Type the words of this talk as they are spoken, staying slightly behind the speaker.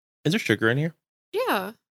Is there sugar in here?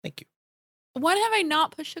 Yeah. Thank you. When have I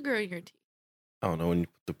not put sugar in your tea? I don't know, when you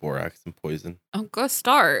put the borax and poison. Oh, go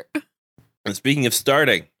start. And speaking of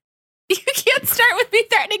starting, You can't start with me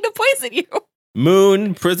threatening to poison you.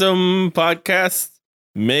 Moon Prism Podcast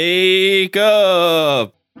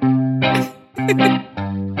Makeup.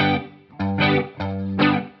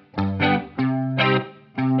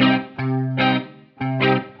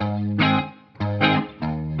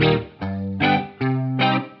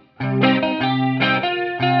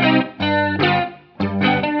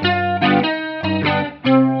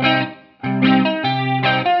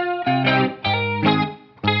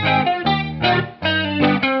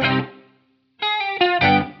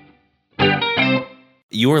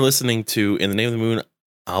 You are listening to In the Name of the Moon,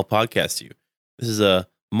 I'll Podcast You. This is a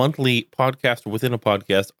monthly podcast within a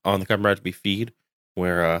podcast on the Camaraderie feed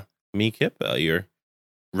where me, Kip, your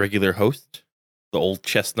regular host, the old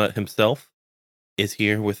chestnut himself, is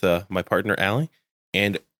here with my partner, Allie,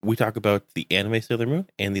 and we talk about the anime Sailor Moon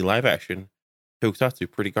and the live-action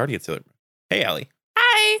Tokusatsu Pretty Guardian Sailor Moon. Hey, Allie.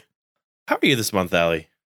 Hi. How are you this month, Allie?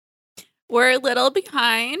 We're a little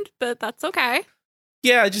behind, but that's okay.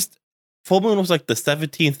 Yeah, just full moon was like the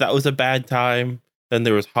 17th. That was a bad time. Then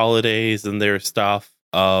there was holidays and there was stuff.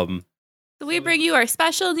 So we bring you our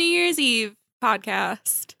special New Year's Eve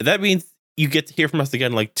podcast. That means you get to hear from us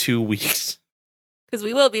again in like 2 weeks. Because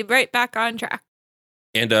we will be right back on track.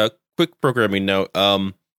 And a quick programming note.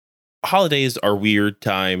 Holidays are weird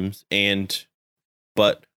times,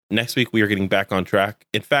 but next week we are getting back on track.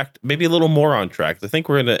 In fact, maybe a little more on track. I think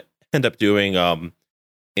we're going to end up doing an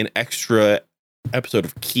extra episode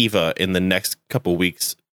of Kiva in the next couple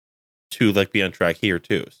weeks to like be on track here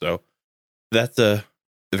too. So that's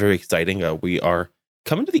very exciting. We are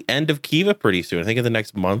coming to the end of Kiva pretty soon. I think in the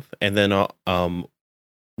next month, and then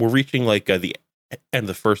we're reaching like the end of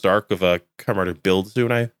the first arc of Kamen Rider Build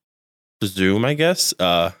soon. I presume, I guess,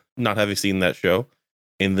 not having seen that show.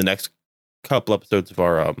 In the next couple episodes of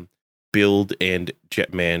our Build and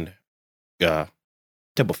Jetman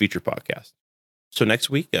Temple Feature podcast. So next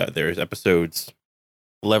week, there's episodes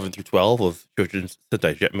 11 through 12 of Shojin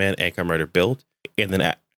Sentai Jetman and Kamen Rider Build. And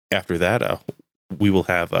then after that, we will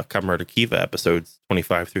have Kamen Rider Kiva episodes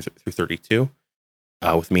 25 through 32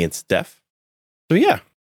 with me and Steph. So yeah,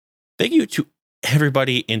 thank you to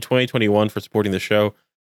everybody in 2021 for supporting the show.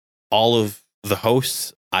 All of the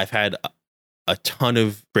hosts. I've had a ton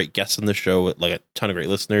of great guests on the show, like a ton of great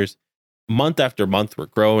listeners. Month after month, we're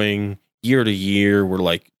growing. Year to year, we're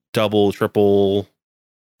like double, triple.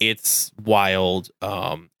 It's wild.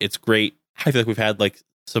 It's great. I feel like we've had like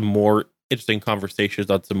some more interesting conversations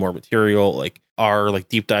on some more material, like our like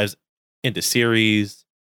deep dives into series,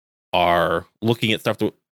 are looking at stuff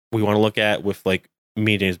that we want to look at with like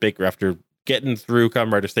me and James Baker after getting through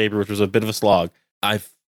Kamen Rider Saber, which was a bit of a slog. I've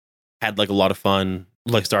had like a lot of fun,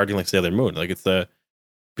 like starting like Sailor Moon. Like it's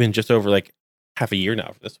been just over like half a year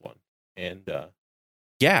now for this one, and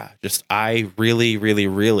yeah, just I really, really,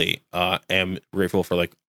 really am grateful for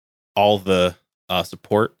like all the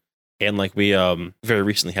support. And like we very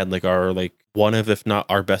recently had like our like one of, if not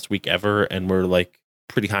our best week ever, and we're like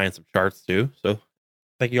pretty high in some charts too. So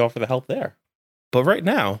thank you all for the help there. But right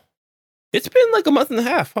now, it's been like a month and a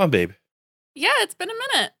half, huh, babe? Yeah, it's been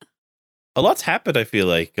a minute. A lot's happened, I feel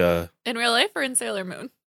like. In real life or in Sailor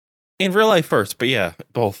Moon? In real life first, but yeah,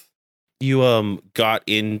 both. You got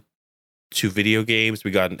into video games.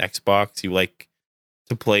 We got an Xbox. You like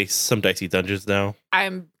to play some Dicey Dungeons now.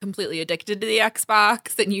 I'm completely addicted to the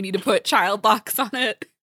Xbox, and you need to put child locks on it.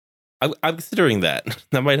 I'm considering that.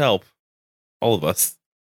 That might help all of us.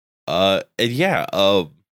 And yeah,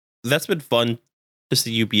 that's been fun to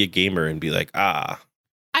see you be a gamer and be like, ah.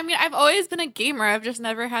 I mean, I've always been a gamer. I've just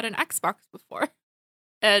never had an Xbox before.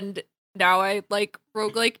 And now I like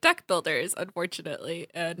roguelike deck builders, unfortunately.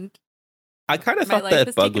 And I kind of thought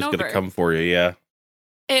that bug was going to come for you, yeah.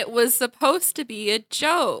 It was supposed to be a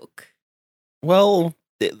joke. Well,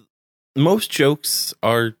 most jokes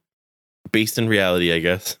are based in reality, I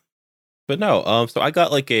guess. But no, so I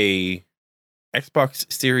got like a Xbox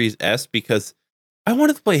Series S because I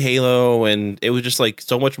wanted to play Halo, and it was just like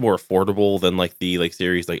so much more affordable than like the like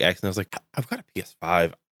Series like X. And I was like, I've got a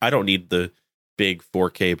PS5. I don't need the big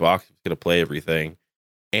 4K box. I'm going to play everything.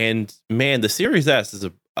 And man, the Series S is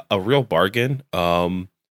a real bargain.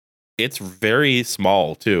 It's very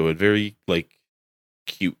small too, and very like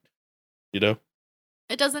cute, you know?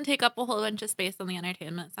 It doesn't take up a whole bunch of space on the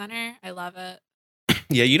entertainment center. I love it.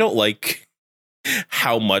 Yeah, you don't like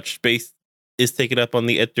how much space is taken up on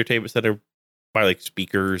the entertainment center by like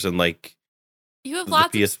speakers and like you have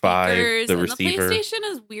lots PS5, of speakers, the and receiver. The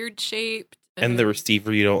PlayStation is weird shaped, And the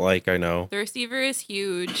receiver you don't like, I know. The receiver is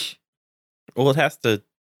huge. Well, it has to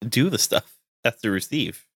do the stuff. It has to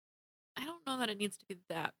receive. I don't know that it needs to be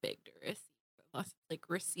that big to receive unless it's like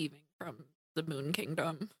receiving from the Moon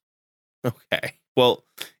Kingdom. Okay. Well,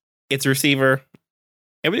 it's receiver.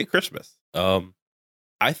 And we did Christmas.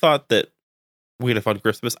 I thought that we had a fun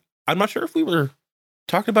Christmas. I'm not sure if we were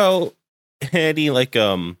talking about any like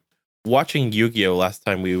watching Yu-Gi-Oh last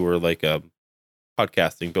time we were like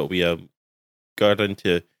podcasting, but we got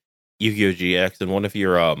into Yu-Gi-Oh GX, and one of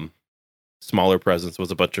your smaller presents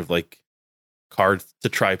was a bunch of like cards to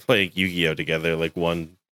try playing Yu-Gi-Oh together, like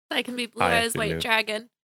one. I can be Blue Eyes White Dragon. I'm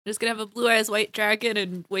just gonna have a Blue Eyes White Dragon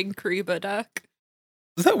and Wing Kariba deck.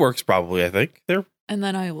 That works probably, I think. And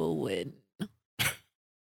then I will win.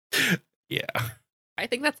 Yeah. I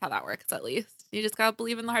think that's how that works, at least. You just gotta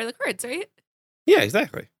believe in the heart of the cards, right? Yeah,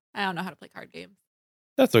 exactly. I don't know how to play card games.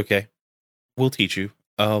 That's okay. We'll teach you.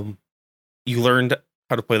 You learned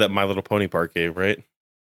how to play that My Little Pony park game, right?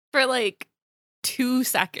 For like 2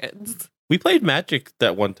 seconds. We played Magic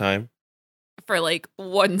that one time. For like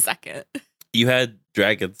 1 second. You had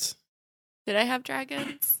dragons. Did I have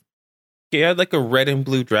dragons? You had like a red and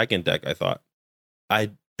blue dragon deck, I thought.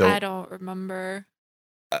 I don't remember.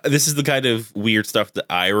 This is the kind of weird stuff that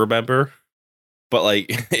I remember. But like,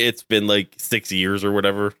 it's been like 6 years or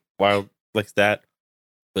whatever, wild like that.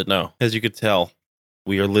 But no, as you could tell,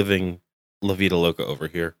 we are living La Vida Loca over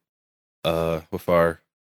here. With our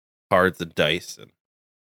cards and dice and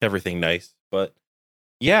everything nice. But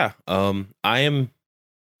yeah, I am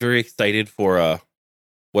very excited for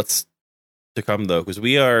what's to come though, because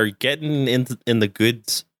we are getting in the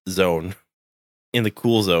goods zone, in the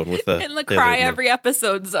cool zone with the in the cry every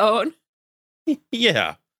episode zone.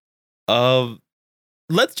 Yeah.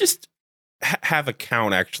 Let's just have a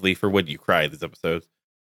count actually for when you cry this episode.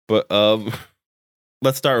 But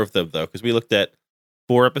let's start with them though, because we looked at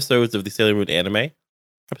 4 episodes of the Sailor Moon anime,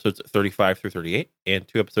 episodes 35 through 38, and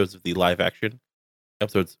 2 episodes of the live action,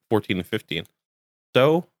 episodes 14 and 15.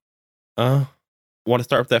 So, want to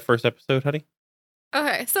start with that first episode, honey?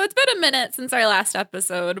 Okay, so it's been a minute since our last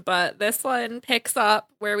episode, but this one picks up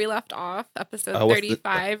where we left off, episode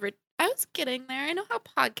 35. I was getting there. I know how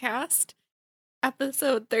podcast.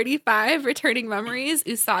 Episode 35, Returning Memories,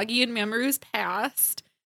 Usagi and Mamoru's Past.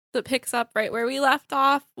 So it picks up right where we left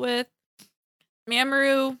off with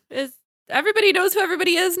Mamoru is... Everybody knows who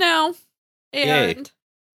everybody is now. And Yay.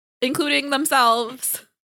 Including themselves.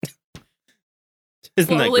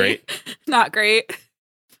 Isn't that great? Not great.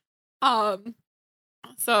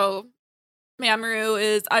 So Mamoru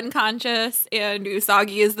is unconscious and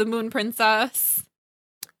Usagi is the Moon Princess.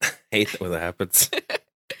 Hate that when that happens.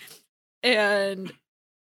 And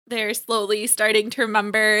they're slowly starting to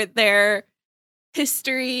remember their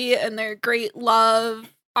history and their great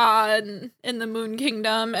love in the Moon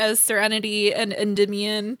Kingdom as Serenity and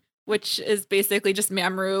Endymion, which is basically just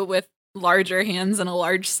Mamoru with larger hands and a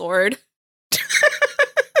large sword.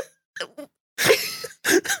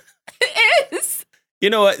 It is. You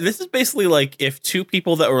know what? This is basically like if 2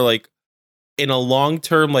 people that were like in a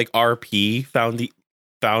long-term like RP found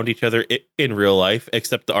each other in real life,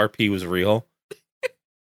 except the RP was real.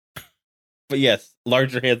 But yes,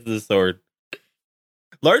 larger hands of the sword.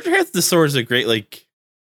 Larger hands of the sword is a great like.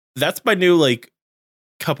 That's my new like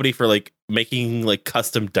company for like making like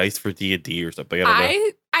custom dice for D&D or something. I don't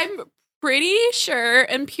know. I'm pretty sure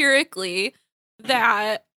empirically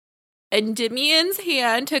that Endymion's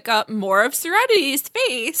hand took up more of Serenity's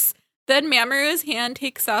face than Mamoru's hand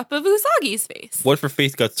takes up of Usagi's face. What if her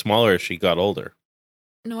face got smaller as she got older?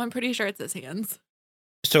 No, I'm pretty sure it's his hands.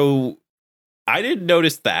 So I didn't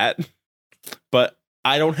notice that, but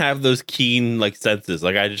I don't have those keen like senses.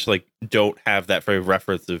 Like I just like don't have that frame of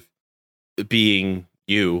reference of being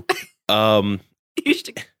you. You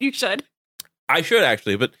should. I should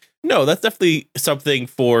actually, but no, that's definitely something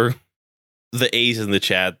for the A's in the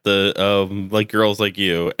chat, the like girls like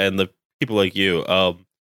you and the people like you.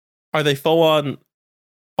 Are they full on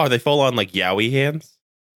like yaoi hands?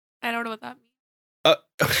 I don't know what that means.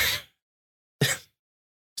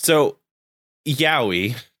 So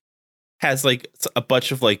yaoi has like a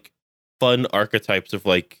bunch of like fun archetypes of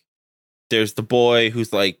like there's the boy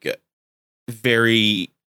who's like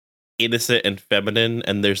very innocent and feminine,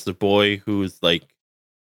 and there's the boy who's like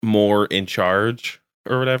more in charge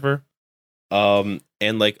or whatever. And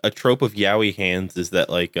like a trope of yaoi hands is that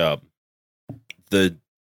like the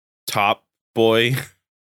top boy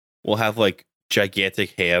will have like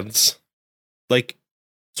gigantic hands. Like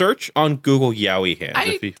search on Google yaoi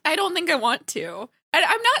hands. I don't think I want to.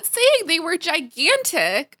 I'm not saying they were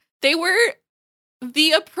gigantic. They were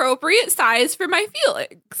the appropriate size for my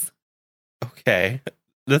feelings. Okay.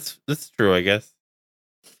 That's true, I guess.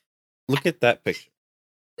 Look at that picture.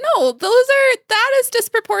 No, that is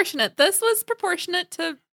disproportionate. This was proportionate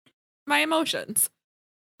to my emotions.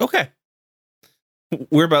 Okay.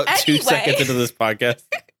 We're about 2 seconds into this podcast.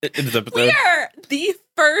 Into this episode. We are the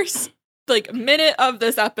first minute of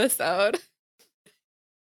this episode.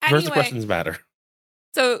 First impressions matter.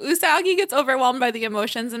 So Usagi gets overwhelmed by the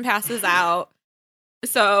emotions and passes out.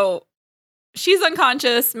 So she's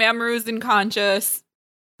unconscious. Mamoru's unconscious.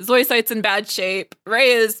 Zoisite's in bad shape. Rei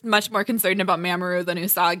is much more concerned about Mamoru than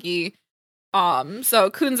Usagi. So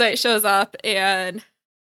Kunzite shows up, and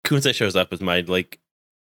Kunzite shows up as my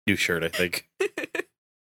new shirt, I think.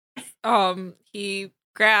 He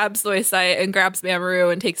grabs Zoisite and grabs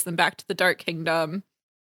Mamoru and takes them back to the Dark Kingdom.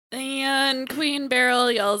 And Queen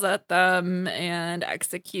Beryl yells at them and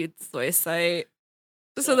executes Zoisite.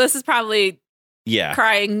 So this is probably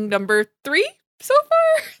crying number 3 so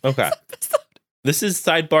far. Okay. This is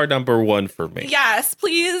sidebar number 1 for me. Yes,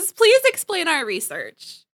 please explain our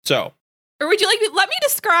research. So, or would you like me? Let me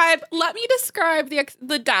describe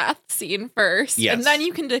the death scene first, and then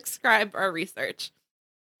you can describe our research.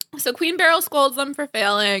 So Queen Beryl scolds them for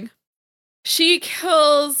failing. She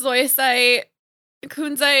kills Zoisite.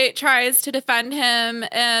 Kunzite tries to defend him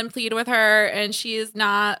and plead with her, and she is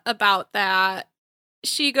not about that.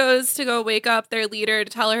 She goes to go wake up their leader to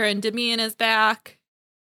tell her Endymion is back,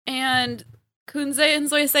 and Kunzite and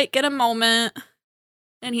Zoisite get a moment,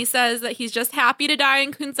 and he says that he's just happy to die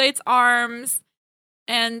in Kunzite's arms,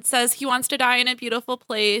 and says he wants to die in a beautiful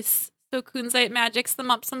place. So Kunzite magics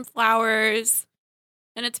them up some flowers,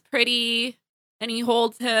 and it's pretty, and he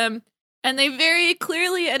holds him, and they very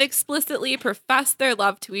clearly and explicitly profess their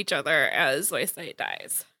love to each other as Zoisite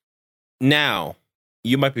dies. Now,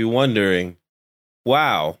 you might be wondering,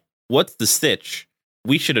 wow, what's the stitch?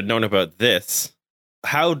 We should have known about this.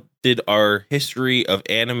 How did our history of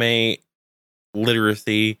anime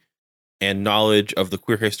literacy and knowledge of the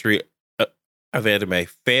queer history of anime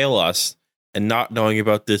fail us and not knowing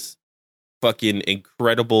about this fucking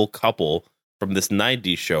incredible couple from this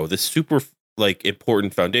 90s show, this super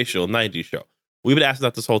important foundational 90s show? We've been asking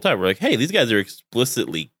that this whole time. We're like, hey, these guys are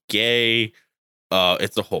explicitly gay.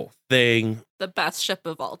 It's a whole thing. The best ship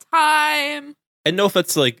of all time. And no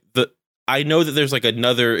offense, I know that there's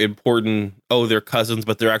another important, they're cousins,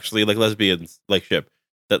 but they're actually lesbians, ship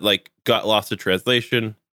that got lost in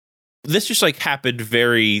translation. This just happened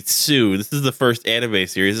very soon. This is the first anime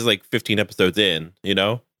series. This is 15 episodes in, you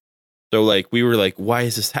know? So we were why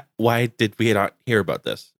is this? Why did we not hear about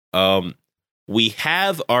this? We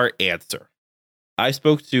have our answer. I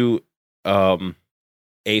spoke to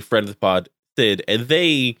a friend of the pod, Sid, and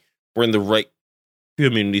they were in the right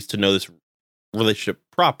communities to know this relationship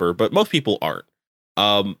proper, but most people aren't.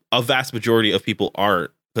 A vast majority of people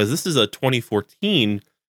aren't, because this is a 2014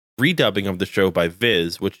 redubbing of the show by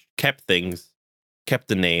Viz, which kept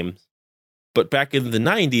the names. But back in the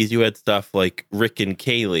 90s, you had stuff like Rick and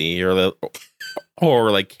Kaylee,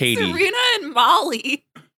 or Katie. Serena and Molly.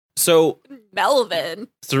 So Melvin.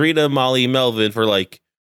 Serena, Molly, Melvin for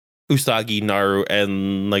Usagi, Naru,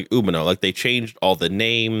 and Umino. They changed all the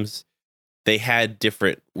names. They had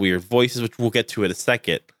different weird voices, which we'll get to in a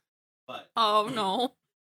second. But oh, no.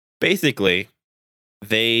 Basically,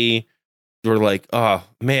 they were oh,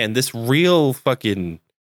 man, this real fucking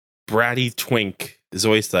bratty twink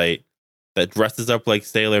Zoisite that dresses up like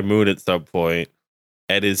Sailor Moon at some point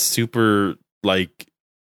and is super,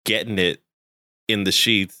 getting it in the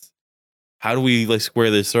sheets. How do we, square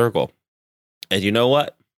this circle? And you know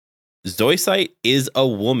what? Zoisite is a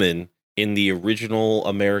woman in the original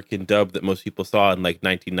American dub that most people saw in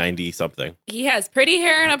 1990 something. He has pretty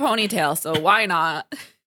hair and a ponytail, so why not?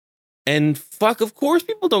 And fuck, of course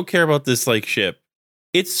people don't care about this ship.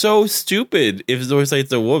 It's so stupid if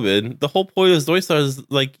Zoisite's a woman. The whole point of Zoisite is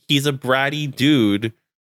he's a bratty dude,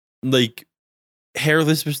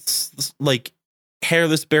 hairless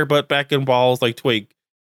bare butt back and balls twink,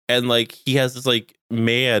 and he has this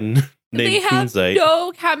man named Kunzite. They have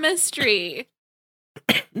no chemistry.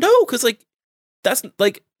 No, because that's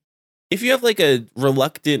if you have a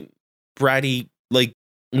reluctant bratty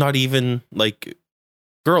not even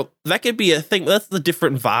girl, that could be a thing. That's the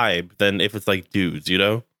different vibe than if it's dudes, you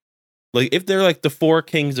know? If they're the 4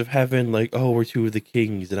 kings of heaven, oh, we're 2 of the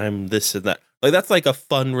kings and I'm this and that. That's a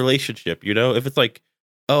fun relationship, you know? If it's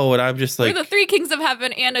oh, and I'm just we're the 3 kings of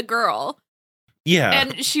heaven and a girl. Yeah.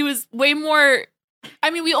 And she was way more.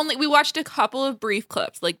 I mean, we watched a couple of brief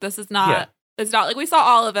clips. This is not. Yeah. It's not we saw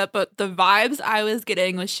all of it, but the vibes I was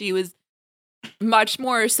getting was she was much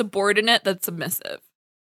more subordinate than submissive.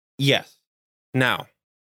 Yes. Now,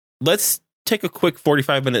 let's take a quick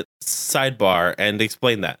 45-minute sidebar and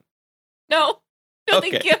explain that? No,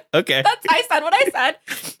 okay. Thank you. Okay. I said what I said.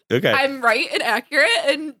 Okay. I'm right and accurate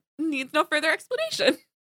and needs no further explanation.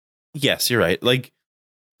 Yes, you're right. Like,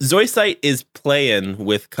 Zoisite is playing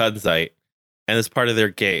with Kunzite, and it's part of their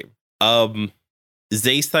game.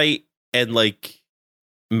 Zaysite and, like,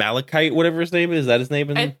 Malachite, whatever his name is that his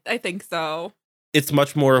name? I think so. It's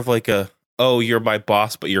much more of like a, oh, you're my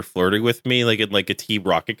boss, but you're flirting with me, like in like a Team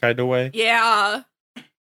Rocket kind of way. Yeah.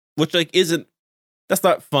 Which, like, that's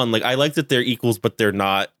not fun. Like, I like that they're equals, but they're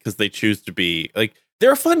not because they choose to be. Like,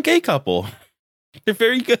 they're a fun gay couple. They're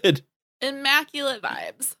very good. Immaculate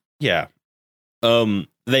vibes. Yeah.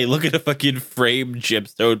 They look at a fucking framed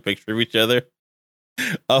gemstone picture of each other.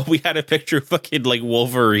 We had a picture of fucking like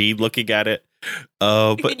Wolverine looking at it.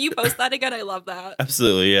 But can you post that again? I love that.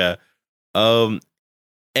 Absolutely, yeah.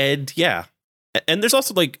 And yeah, and there's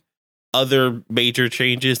also like other major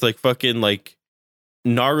changes, like fucking like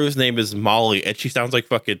Naru's name is Molly, and she sounds like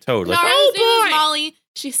fucking Toad. Like, Naru's name is Molly.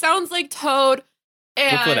 She sounds like Toad.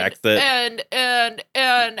 Brooklyn accent.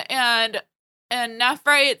 And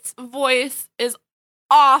Nephrite's voice is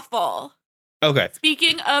awful. Okay.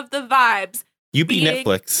 Speaking of the vibes, you be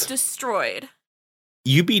Netflix destroyed.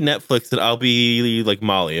 You be Netflix, and I'll be like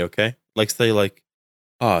Molly. Okay, like say like,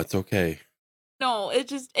 oh, it's okay. No, it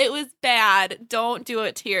was bad. Don't do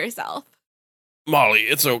it to yourself. Molly,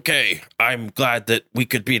 it's okay. I'm glad that we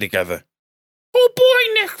could be together. Oh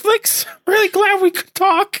boy, Netflix. Really glad we could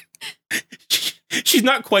talk. She's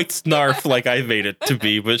not quite Snarf like I made it to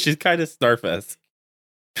be, but she's kind of Snarf-esque.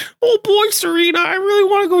 Oh boy, Serena, I really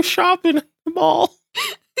want to go shopping at the mall.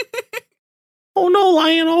 Oh no,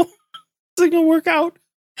 Lionel. Is it gonna work out?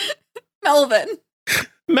 Melvin.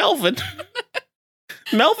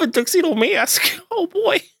 Melvin Tuxedo Mask. Oh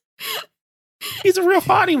boy. He's a real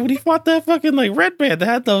hottie when he fought that fucking like red man that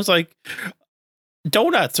had those like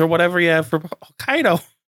donuts or whatever you have from Hokkaido.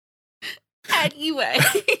 Anyway.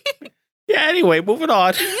 Yeah, anyway, moving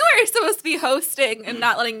on. You are supposed to be hosting and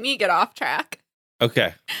not letting me get off track.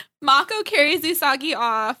 Okay. Mako carries Usagi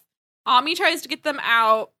off. Ami tries to get them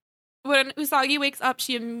out. When Usagi wakes up,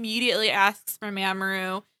 she immediately asks for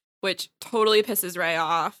Mamoru, which totally pisses Rei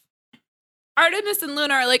off. Artemis and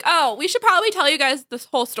Luna are like, oh, we should probably tell you guys this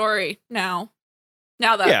whole story now.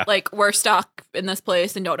 Now that, like, we're stuck in this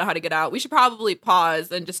place and don't know how to get out. We should probably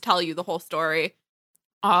pause and just tell you the whole story.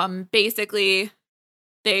 Basically,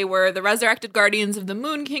 they were the resurrected guardians of the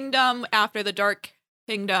Moon Kingdom after the Dark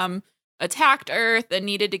Kingdom attacked Earth and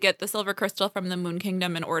needed to get the Silver Crystal from the Moon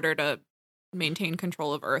Kingdom in order to maintain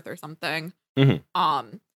control of Earth or something.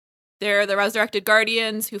 Mm-hmm. They're the resurrected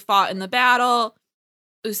guardians who fought in the battle.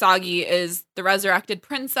 Usagi is the resurrected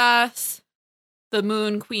princess. The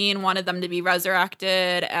Moon Queen wanted them to be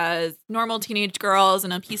resurrected as normal teenage girls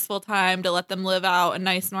in a peaceful time to let them live out a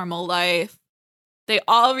nice normal life. They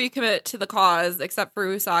all recommit to the cause except for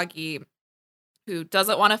Usagi, who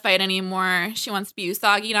doesn't want to fight anymore. She wants to be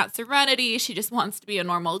Usagi, not Serenity. She just wants to be a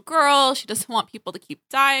normal girl. She doesn't want people to keep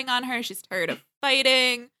dying on her. She's tired of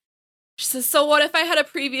fighting. She says, so what if I had a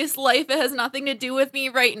previous life? It has nothing to do with me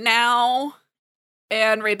right now.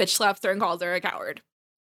 And Rei bitch slaps her and calls her a coward.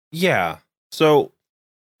 Yeah. So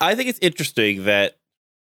I think it's interesting that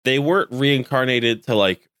they weren't reincarnated to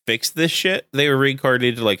like fix this shit. They were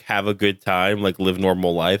reincarnated to like have a good time, like live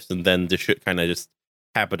normal lives, and then the shit kind of just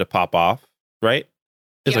happened to pop off, right?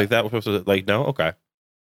 It's like that was supposed to like no, okay,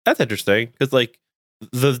 that's interesting because like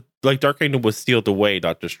the Dark Kingdom was sealed away,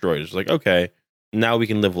 not destroyed. It's like okay, now we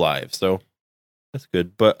can live lives, so that's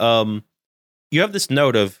good. But you have this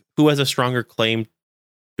note of who has a stronger claim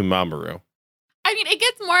to Mamoru. I mean, it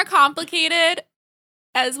gets more complicated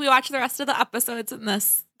as we watch the rest of the episodes in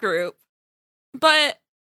this group. But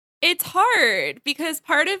it's hard because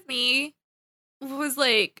part of me was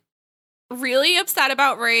like really upset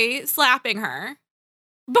about Rei slapping her.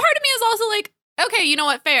 Part of me is also like, okay, you know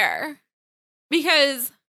what? Fair.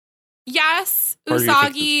 Because yes,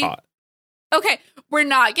 Usagi. Okay, we're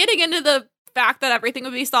not getting into the fact that everything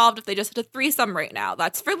would be solved if they just had a threesome right now.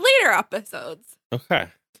 That's for later episodes. Okay.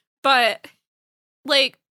 But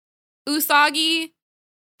like, Usagi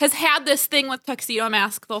has had this thing with Tuxedo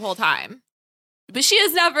Mask the whole time. But she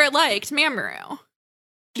has never liked Mamoru.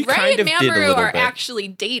 Rei and Mamoru are actually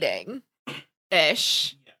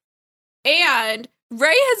dating-ish. And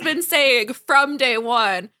Rei has been saying from day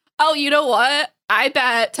one, oh, you know what? I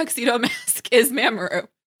bet Tuxedo Mask is Mamoru.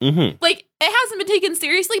 Mm-hmm. Like, it hasn't been taken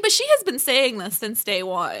seriously, but she has been saying this since day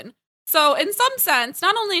one. So in some sense,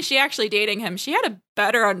 not only is she actually dating him, she had a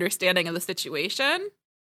better understanding of the situation.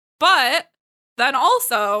 But then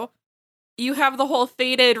also, you have the whole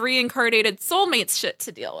fated, reincarnated soulmates shit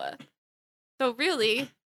to deal with. So really,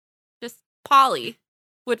 just Polly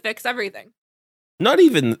would fix everything. Not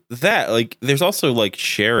even that. Like, there's also like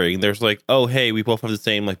sharing. There's like, oh, hey, we both have the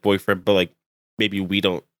same like boyfriend, but like maybe we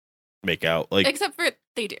don't make out. Like, except for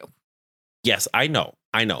they do. Yes, I know.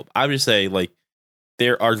 I'm just saying, like,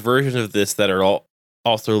 there are versions of this that are all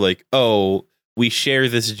also like, oh, we share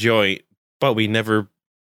this joint, but we never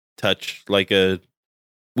touch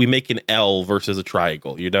we make an L versus a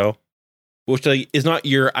triangle, you know? Which like, is not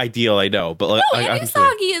your ideal, I know, but like,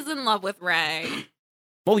 Usagi is in love with Ray.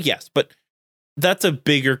 Well, yes, but that's a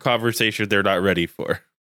bigger conversation they're not ready for.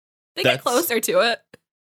 They get closer to it.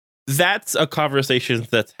 That's a conversation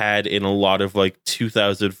that's had in a lot of like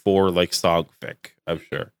 2004 like song fic, I'm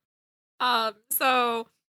sure. So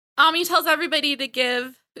Ami tells everybody to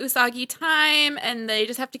give Usagi time, and they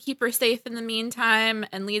just have to keep her safe in the meantime,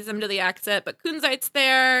 and leads them to the exit. But Kunzite's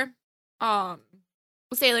there.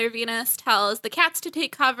 Sailor Venus tells the cats to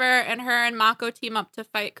take cover, and her and Mako team up to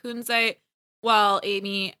fight Kunzite, while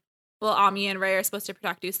Ami and Ray are supposed to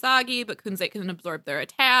protect Usagi, but Kunzite can absorb their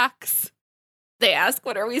attacks. They ask,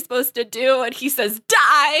 what are we supposed to do? And he says,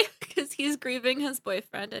 die! Because he's grieving his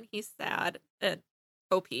boyfriend, and he's sad and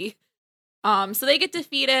OP. So they get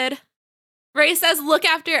defeated. Ray says, look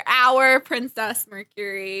after our Princess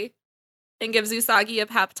Mercury, and gives Usagi a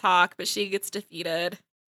pep talk, but she gets defeated.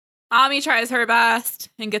 Ami tries her best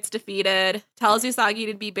and gets defeated, tells Usagi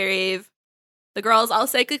to be brave. The girls all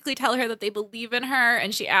psychically tell her that they believe in her,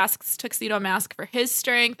 and she asks Tuxedo Mask for his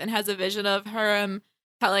strength and has a vision of her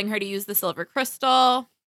telling her to use the silver crystal.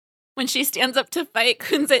 When she stands up to fight,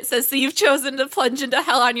 Kunzite says, so you've chosen to plunge into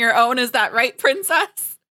hell on your own, is that right,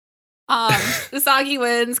 princess? Usagi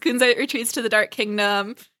wins. Kunzite retreats to the Dark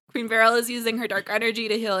Kingdom. Queen Beryl is using her dark energy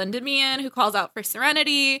to heal Endymion, who calls out for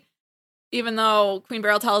serenity, even though Queen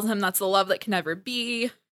Beryl tells him that's the love that can never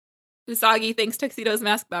be. Usagi thanks Tuxedo's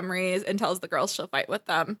Mask memories and tells the girls she'll fight with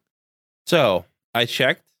them. So, I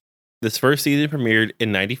checked. This first season premiered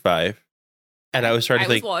in 95, and I was trying to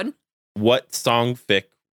think, what song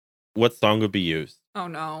would be used? Oh,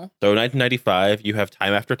 no. So, 1995, you have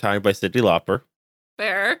Time After Time by Cyndi Lauper.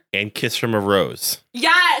 Fair. And Kiss from a Rose.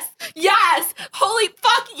 Yes! Yes! Holy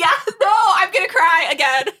fuck, yes! No! I'm gonna cry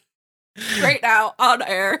again. Right now, on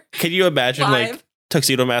air. Can you imagine, live. like,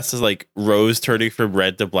 Tuxedo Mask is like Rose turning from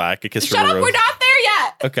red to black? A Kiss Shut from up, a Rose. we're not there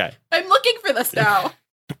yet! Okay. I'm looking for this now.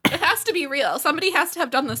 It has to be real. Somebody has to have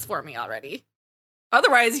done this for me already.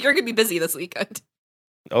 Otherwise, you're gonna be busy this weekend.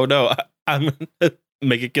 Oh no, I'm gonna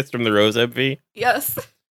make a Kiss from the Rose MV. Yes.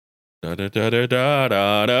 Da, da, da, da, da,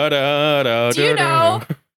 da, da, da, do you know?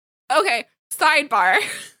 Okay, sidebar.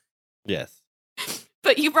 Yes.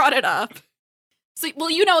 But you brought it up. So, well,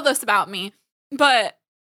 you know this about me, but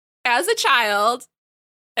as a child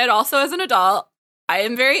and also as an adult, I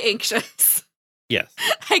am very anxious. Yes.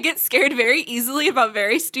 I get scared very easily about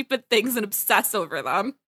very stupid things and obsess over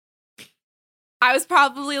them. I was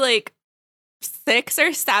probably like 6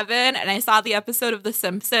 or 7, and I saw the episode of The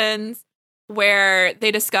Simpsons where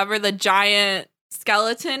they discover the giant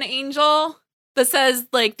skeleton angel that says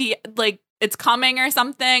it's coming or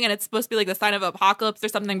something, and it's supposed to be like the sign of apocalypse or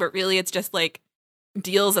something, but really it's just like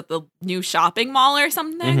deals at the new shopping mall or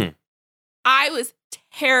something. Mm-hmm. I was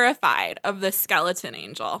terrified of the skeleton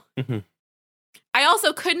angel. Mm-hmm. I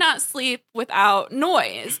also could not sleep without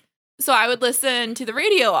noise. So I would listen to the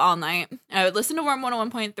radio all night. I would listen to Worm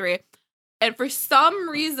 101.3. And for some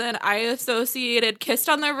reason, I associated Kiss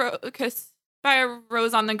by a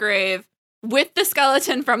Rose on the Grave with the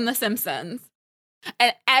skeleton from The Simpsons.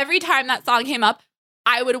 And every time that song came up,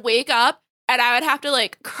 I would wake up and I would have to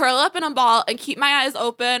like curl up in a ball and keep my eyes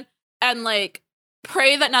open and like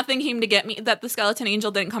pray that nothing came to get me, that the skeleton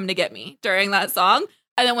angel didn't come to get me during that song.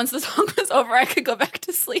 And then once the song was over, I could go back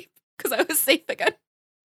to sleep because I was safe again.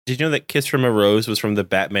 Did you know that Kiss from a Rose was from the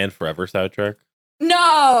Batman Forever soundtrack?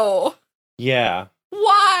 No. Yeah.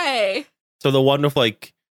 Why? So the one with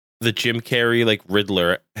like the Jim Carrey like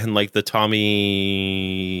Riddler and like the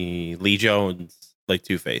Tommy Lee Jones like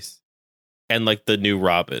Two-Face and like the new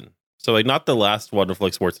Robin. So like not the last one with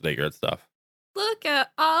like Schwarzenegger and stuff. Look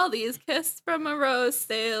at all these Kiss from a Rose,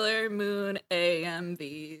 Sailor Moon,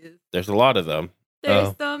 AMVs. There's a lot of them.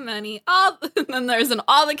 There's so many. And then there's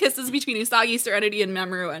all the kisses between Usagi, Serenity, and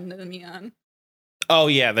Mamoru and Neon. Oh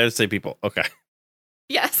yeah, they're the same people. Okay.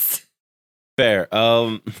 Yes. Fair.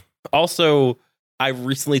 Also, I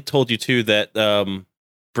recently told you too that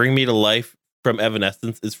Bring Me to Life from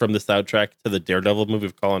Evanescence is from the soundtrack to the Daredevil movie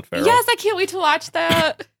of Colin Farrell. Yes, I can't wait to watch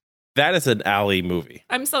that. That is an Alley movie.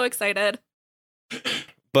 I'm so excited.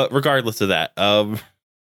 But regardless of that,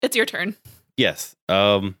 it's your turn. Yes.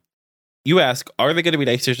 You ask, are they going to be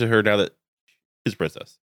nicer to her now that she's a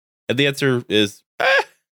princess? And the answer is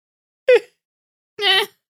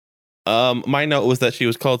my note was that she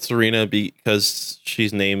was called Serena because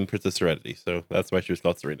she's named Princess Serenity, so that's why she was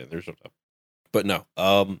called Serena. But no.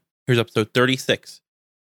 Here's episode 36.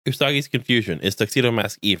 Usagi's confusion. Is Tuxedo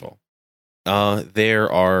Mask evil? There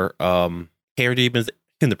are hair demons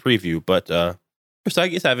in the preview, but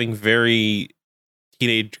Usagi is having very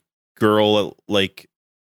teenage girl like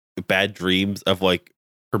bad dreams of like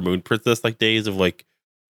her moon princess like days of like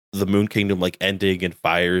the moon kingdom like ending and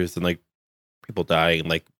fires and like people dying and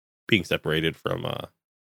like being separated from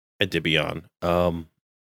Endymion.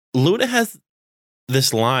 Luna has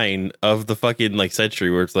this line of the fucking like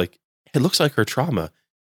century where it's like, it looks like her trauma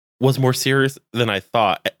was more serious than I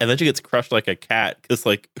thought, and then she gets crushed like a cat because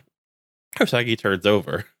like Usagi turns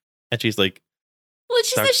over and she's like, well,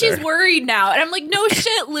 she says she's worried now, and I'm like, no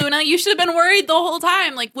shit, Luna, you should have been worried the whole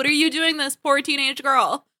time. Like, what are you doing, this poor teenage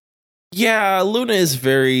girl? Yeah, Luna is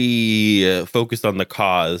very focused on the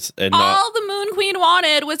cause, and all the Moon Queen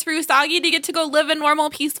wanted was for Usagi to get to go live a normal,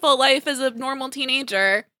 peaceful life as a normal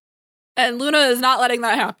teenager, and Luna is not letting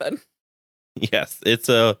that happen. Yes, it's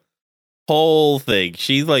a whole thing.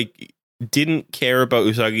 She like didn't care about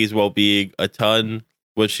Usagi's well-being a ton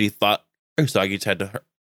when she thought Usagi just had to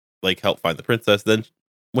like help find the princess. Then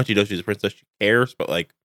when she knows she's a princess, she cares, but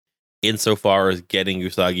like insofar as getting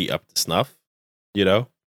Usagi up to snuff, you know?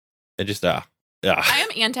 And just I am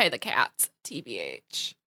anti the cats,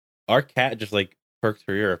 TBH. Our cat just like perked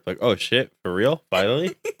her ear up, like, oh shit, for real?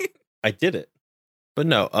 Finally? I did it. But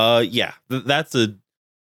no, yeah, that's a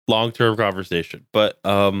long-term conversation. But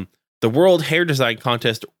the World Hair Design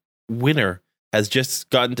Contest winner has just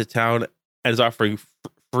gotten to town and is offering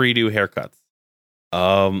free new haircuts.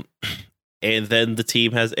 And then the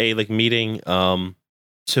team has a like meeting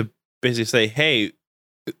to basically say, hey,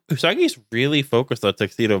 Usagi's really focused on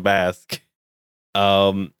Tuxedo Mask.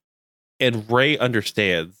 And Ray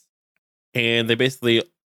understands. And they basically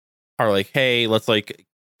are like, hey, let's like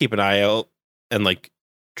keep an eye out and like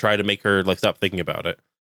try to make her like stop thinking about it.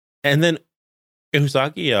 And then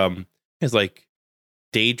Usagi is like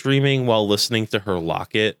daydreaming while listening to her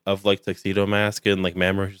locket of like Tuxedo Mask, and like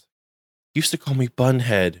Mamoru used to call me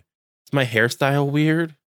Bunhead. Is my hairstyle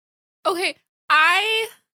weird? Okay, I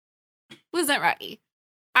wasn't ready.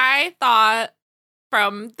 I thought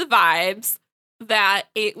from the vibes that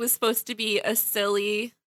it was supposed to be a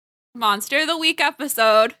silly Monster of the Week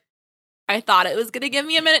episode. I thought it was going to give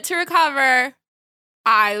me a minute to recover.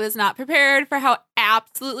 I was not prepared for how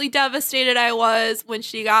absolutely devastated I was when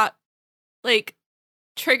she got, like,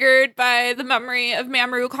 triggered by the memory of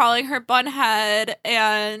Mamoru calling her Bunhead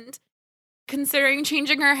and considering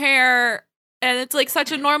changing her hair. And it's, like,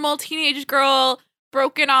 such a normal teenage girl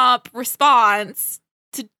broken up response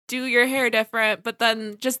to do your hair different. But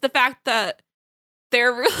then just the fact that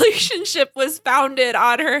their relationship was founded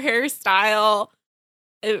on her hairstyle,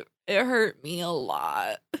 it hurt me a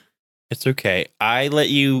lot. It's okay. I let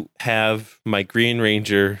you have my Green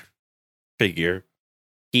Ranger figure.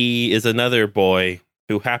 He is another boy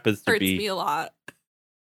who happens to hurts be... me a lot.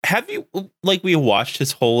 Have you, like, we watched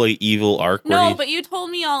his whole like, evil arc? No, but you told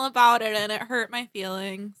me all about it and it hurt my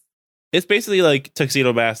feelings. It's basically like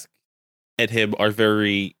Tuxedo Mask and him are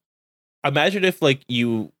very... Imagine if, like,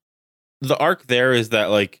 you... The arc there is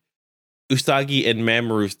that, like, Usagi and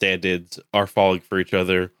Mamoru stand-ins are falling for each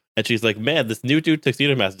other. And she's like, man, this new dude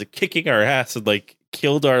Tuxedo Mask is kicking our ass and, like,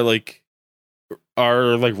 killed our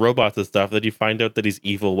robots and stuff. Then you find out that he's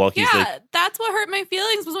evil while he's like... that's what hurt my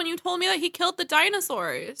feelings was when you told me that he killed the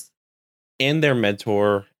dinosaurs. And their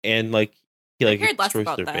mentor. And, like, he, like, I heard less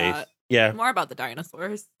about their that. base. Yeah. More about the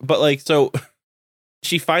dinosaurs. But, like, so...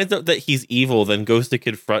 She finds out that he's evil, then goes to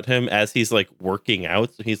confront him as he's, like, working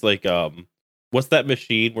out. So he's like, what's that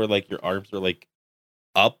machine where, like, your arms are, like,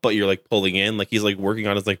 up, but you're, like, pulling in? Like, he's, like, working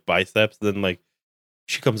on his, like, biceps. And then, like,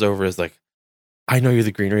 she comes over and is like, I know you're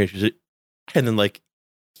the Green Ranger. And then, like,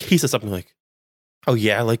 he says something like, oh,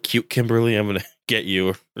 yeah, like, cute Kimberly, I'm gonna get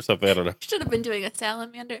you, or something. I don't know. Should have been doing a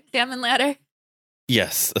salmon ladder.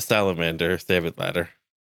 Yes, a salamander, salmon ladder.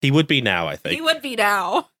 He would be now, I think. He would be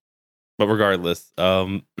now. But regardless,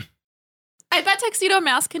 I bet Tuxedo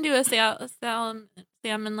Mask can do a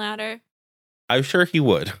salmon ladder. I'm sure he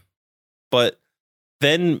would. But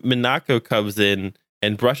then Minako comes in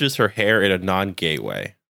and brushes her hair in a non-gay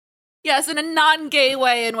way. Yes, in a non-gay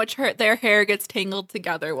way in which their hair gets tangled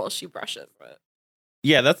together while she brushes it.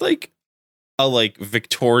 Yeah, that's like a like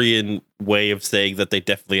Victorian way of saying that they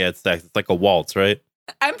definitely had sex. It's like a waltz, right?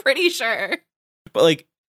 I'm pretty sure. But like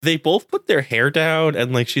they both put their hair down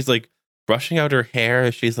and like she's like brushing out her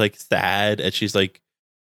hair. She's like sad and she's like,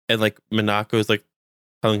 and like Minako is like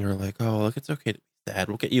telling her like, oh, look, it's okay to be sad.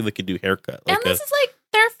 We'll get you like a new haircut. And this is like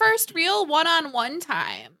their first real one-on-one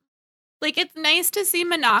time. Like, it's nice to see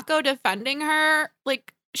Minako defending her.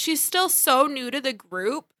 Like, she's still so new to the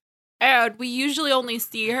group, and we usually only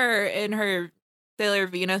see her in her Sailor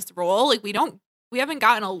Venus role. Like, we haven't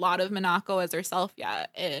gotten a lot of Minako as herself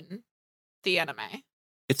yet in the anime.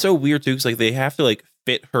 It's so weird too, because like they have to like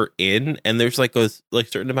fit her in, and there's like a like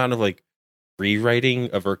certain amount of like rewriting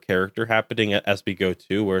of her character happening as we go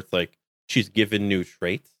too, where it's like she's given new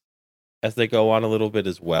traits as they go on a little bit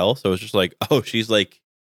as well. So it's just like, oh, she's like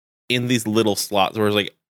in these little slots, whereas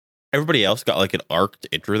like everybody else got like an arc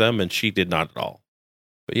to enter them, and she did not at all.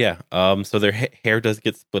 But yeah, so their hair does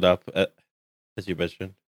get split up, as you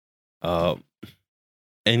mentioned. And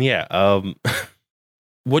yeah,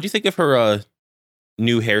 what do you think of her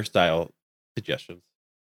new hairstyle suggestions?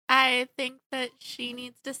 I think that she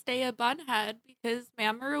needs to stay a bunhead because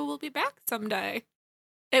Mamoru will be back someday.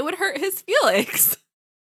 It would hurt his feelings.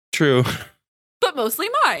 True. But mostly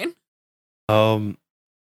mine.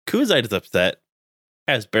 Kunzite is upset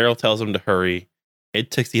as Beryl tells him to hurry. And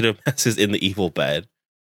Tuxedo Mask is in the evil bed.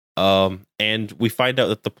 And we find out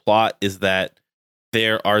that the plot is that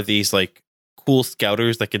there are these like cool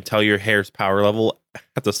scouters that can tell your hair's power level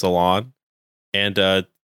at the salon. And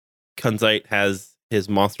Kunzite has his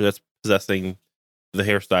monster that's possessing the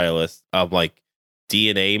hairstylist like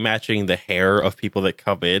DNA matching the hair of people that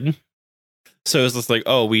come in. So it's just like,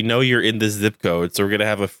 oh, we know you're in this zip code, so we're gonna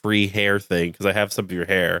have a free hair thing because I have some of your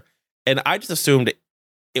hair. And I just assumed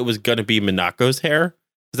it was gonna be Minako's hair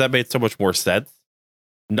because that made so much more sense.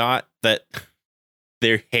 Not that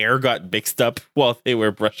their hair got mixed up while they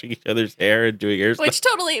were brushing each other's hair and doing hair stuff.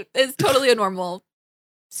 Which is totally a normal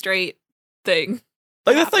straight thing.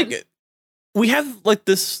 Like that's like we have like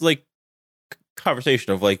this like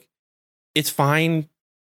conversation of like it's fine.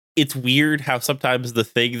 It's weird how sometimes the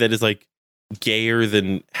thing that is like gayer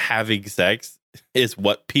than having sex is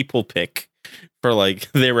what people pick for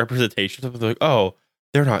like their representation of like, oh,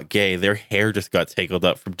 they're not gay. Their hair just got tangled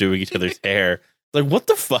up from doing each other's hair. Like, what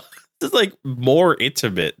the fuck? This is like more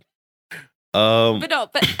intimate. But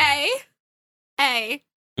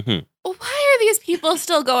mm-hmm. Why are these people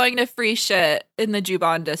still going to free shit in the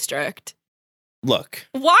Juban district? Look.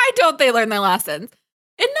 Why don't they learn their lessons?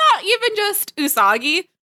 And not even just Usagi,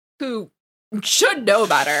 who should know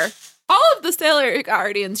better. All of the Sailor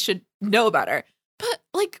Guardians should know better. But,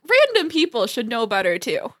 like, random people should know better,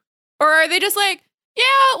 too. Or are they just like,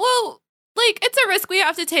 yeah, well, like, it's a risk we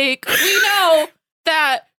have to take. We know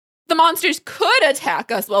that the monsters could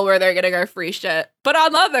attack us while we're there getting our free shit. But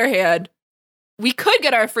on the other hand, we could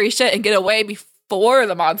get our free shit and get away before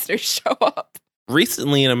the monsters show up.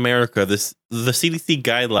 Recently in America, the CDC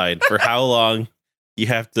guideline for how long you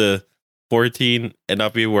have to quarantine and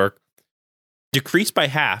not be at work decreased by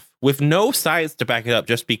half with no science to back it up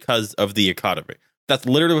just because of the economy. That's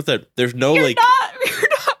literally what that. There's no you're not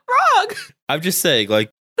wrong. I'm just saying,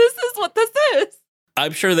 like, this is what this is.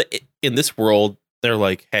 I'm sure that in this world, they're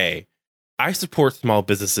like, hey, I support small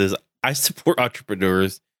businesses. I support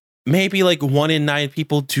entrepreneurs. Maybe like 1 in 9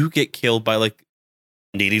 people do get killed by like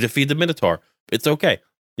needing to feed the Minotaur. It's okay.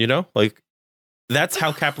 You know, like that's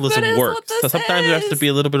how capitalism works. So sometimes there has to be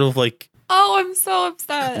a little bit of like, oh, I'm so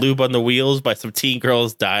upset. Lube on the wheels by some teen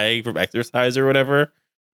girls dying from exercise or whatever.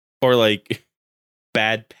 Or like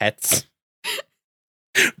bad pets.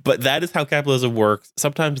 But that is how capitalism works.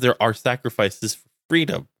 Sometimes there are sacrifices for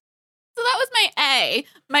freedom. So that was my A.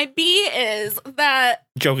 My B is that...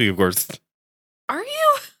 Joking, of course. Are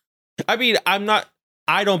you? I mean, I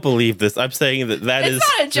don't believe this. I'm saying that is...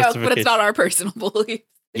 It's not a joke, but it's not our personal belief.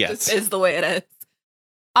 It just is the way it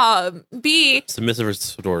is. B... Submissive or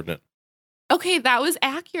subordinate. Okay, that was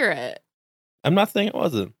accurate. I'm not saying it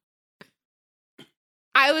wasn't.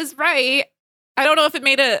 I was right. I don't know if it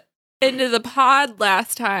made it into the pod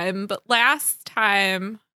last time, but last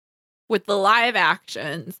time with the live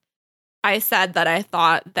actions, I said that I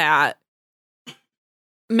thought that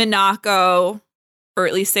Minako, or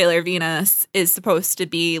at least Sailor Venus, is supposed to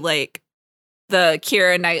be like the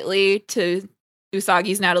Keira Knightley to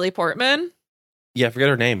Usagi's Natalie Portman. Yeah, I forget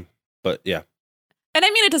her name, but yeah. And I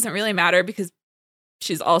mean, it doesn't really matter because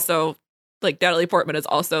she's also, like, Natalie Portman is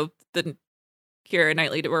also the Keira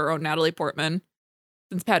Knightley to her own Natalie Portman,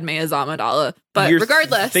 since Padme is Amidala. But you're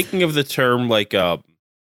regardless, thinking of the term like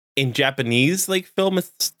in Japanese like film,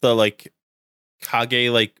 it's the like Kage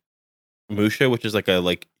like Musha, which is like a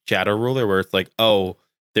like shadow ruler, where it's like, oh,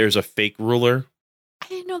 there's a fake ruler. I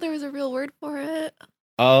didn't know there was a real word for it.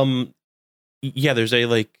 Yeah, there's a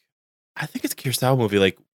like, I think it's a Kurosawa movie,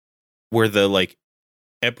 like where the like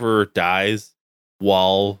emperor dies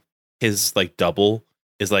while his like double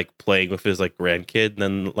is like playing with his like grandkid. And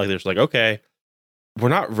then like there's like, okay, we're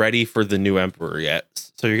not ready for the new emperor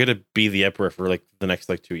yet. So you're gonna be the emperor for like the next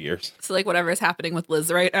like 2 years. So like whatever is happening with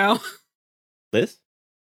Liz right now. Liz?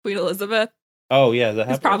 Queen Elizabeth. Oh yeah, that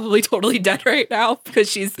is probably totally dead right now because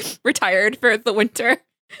she's retired for the winter.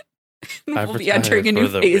 We'll be entering a new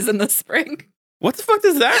phase in the spring. What the fuck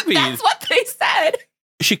does that mean? That's what they said.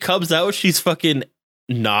 She comes out, she's fucking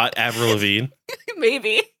not Avril Lavigne.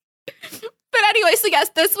 Maybe. But anyway, so yes,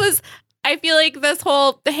 I feel like this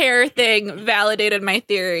whole hair thing validated my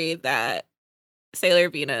theory that Sailor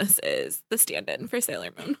Venus is the stand-in for Sailor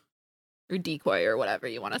Moon. Or decoy or whatever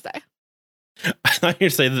you want to say. I thought you were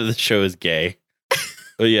saying that the show is gay.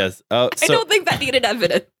 But yes. I don't think that needed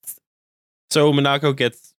evidence. So Minako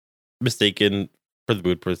gets mistaken for the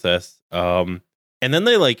Moon Princess. And then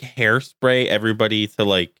they like hairspray everybody to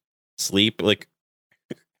like sleep. Like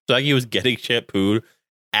Usagi was getting shampooed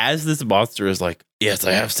as this monster is like, yes,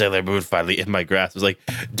 I have Sailor Moon finally in my grasp. It was like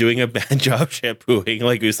doing a bad job shampooing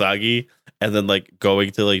like Usagi and then like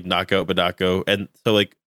going to like knock out Minako. And so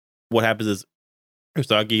like what happens is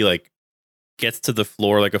Usagi like gets to the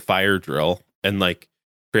floor like a fire drill and like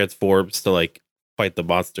transforms to like fight the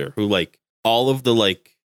monster, who like all of the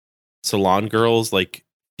like salon girls like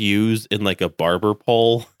fuse in like a barber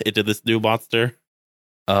pole into this new monster.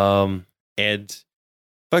 And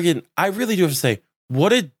fucking I really do have to say,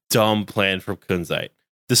 what a dumb plan from Kunzite.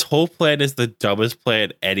 This whole plan is the dumbest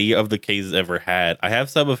plan any of the cases ever had. I have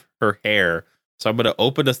some of her hair, so I'm gonna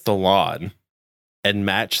open a salon and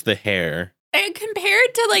match the hair. And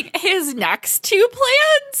compared to like his next two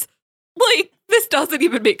plans, like this doesn't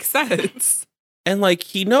even make sense. And like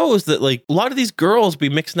he knows that like a lot of these girls be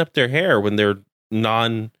mixing up their hair when they're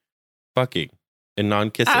non-fucking and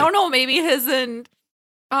non-kissing. I don't know, maybe his and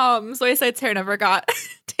Zoiside's hair never got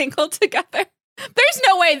tangled together. There's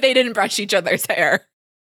no way they didn't brush each other's hair.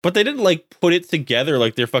 But they didn't like put it together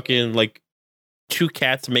like they're fucking like two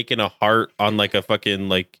cats making a heart on like a fucking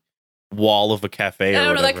like wall of a cafe or I don't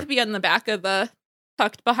whatever. know, that could be on the back of the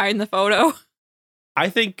tucked behind the photo. I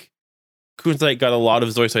think Kunzite got a lot of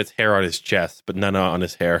Zoiside's hair on his chest, but none on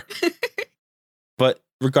his hair. But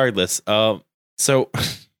regardless, so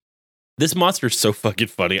this monster is so fucking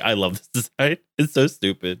funny. I love this design. It's so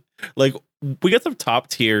stupid. Like we got some top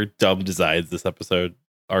tier dumb designs this episode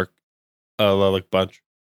arc, like bunch.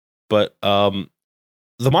 But the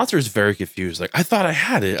monster is very confused. Like I thought I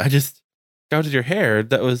had it. I just counted your hair.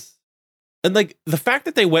 That was, and like the fact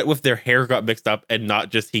that they went with their hair got mixed up and not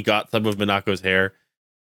just he got some of Minako's hair.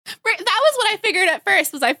 Right, that was what I figured at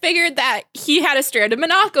first. Was I figured that he had a strand of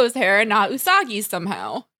Minako's hair and not Usagi's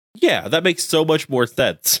somehow. Yeah, that makes so much more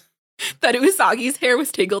sense. That Usagi's hair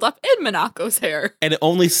was tangled up in Minako's hair. And it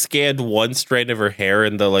only scanned one strand of her hair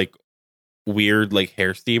in the like weird like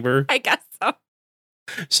hair steamer. I guess so.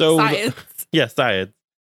 So science. Yeah, science.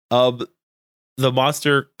 The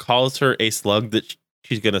monster calls her a slug that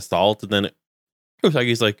she's gonna salt, and then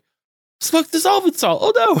Usagi's like, "Slug dissolve in salt."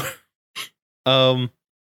 Oh no.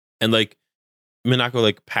 And like Minako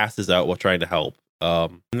like passes out while trying to help.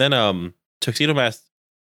 And then Tuxedo Mask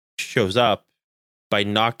shows up by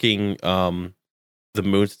knocking the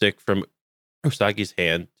moonstick from Usagi's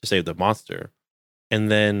hand to save the monster.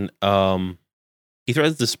 And then he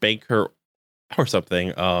threatens to spank her or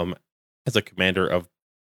something as a commander of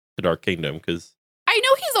the Dark Kingdom, because I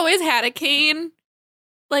know he's always had a cane,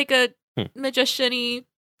 like a magician-y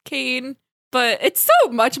cane, but it's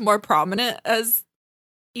so much more prominent as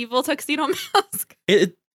evil Tuxedo Mask.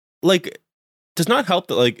 It like does not help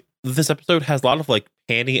that like this episode has a lot of like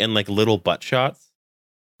panty and like little butt shots.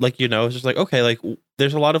 Like, you know, it's just like, okay, like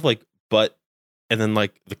there's a lot of like butt, and then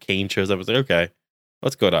like the cane shows up. It's like, okay,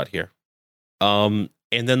 what's going on here? And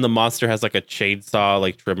then the monster has like a chainsaw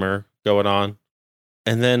like trimmer going on.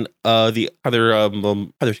 And then the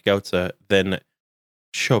other scouts then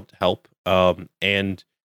show up to help. And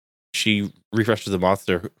she refreshes the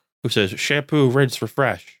monster, who says, "Shampoo, rinse,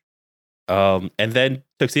 refresh." And then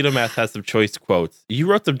Tuxedo Mask has some choice quotes. You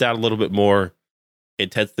wrote them down a little bit more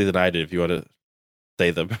intensely than I did, if you want to say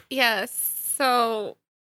them. Yes. So,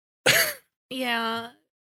 yeah.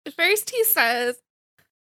 First he says,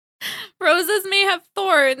 "Roses may have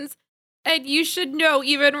thorns, and you should know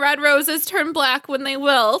even red roses turn black when they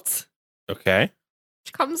wilt." Okay.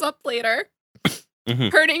 Which comes up later.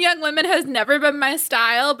 "Hurting young women has never been my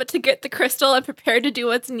style, but to get the crystal, I'm prepared to do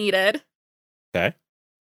what's needed." Okay.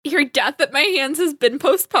 "Your death at my hands has been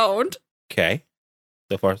postponed." Okay.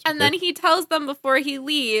 So far, so and good. then he tells them before he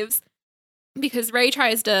leaves, because Ray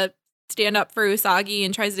tries to stand up for Usagi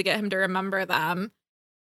and tries to get him to remember them.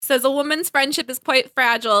 Says a woman's friendship is quite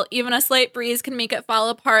fragile. Even a slight breeze can make it fall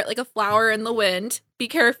apart like a flower in the wind. Be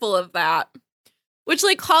careful of that. Which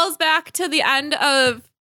like calls back to the end of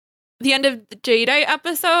the Jadeite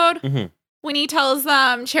episode when he tells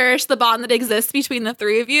them cherish the bond that exists between the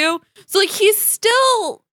three of you. So like he's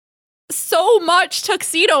still so much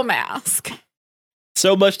Tuxedo Mask.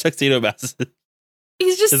 So much Tuxedo Mask.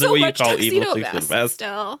 He's just so much Tuxedo Mask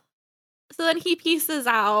still. So then he pieces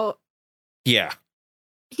out. Yeah.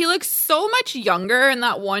 He looks so much younger in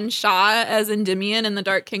that one shot as Endymion in the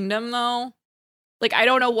Dark Kingdom, though. Like, I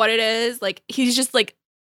don't know what it is. Like, he's just, like,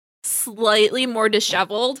 slightly more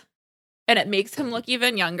disheveled. And it makes him look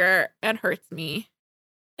even younger and hurts me.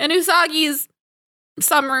 And Usagi's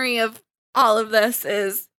summary of all of this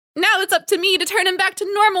is, now it's up to me to turn him back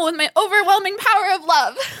to normal with my overwhelming power of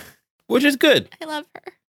love. Which is good. I love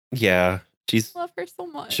her. Yeah. I love her so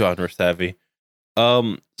much. Genre savvy.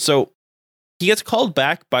 So he gets called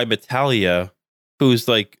back by Metalia, who's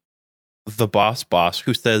like the boss,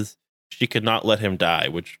 who says she could not let him die,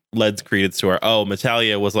 which lends credence to her. Oh,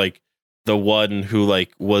 Metalia was like the one who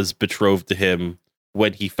like was betrothed to him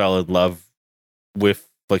when he fell in love with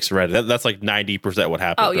like Serenity. That's like 90% what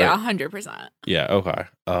happened. Oh yeah, right? 100%. Yeah.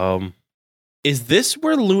 Okay. Is this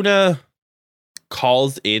where Luna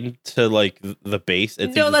calls into like the base?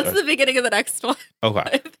 No, that's the beginning of the next one. Okay.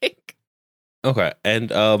 I think. Okay.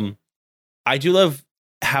 And I do love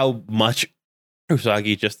how much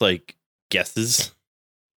Usagi just like guesses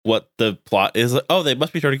what the plot is. Like, oh, they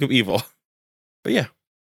must be trying to go evil. But yeah,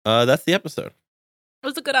 that's the episode. It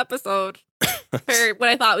was a good episode for what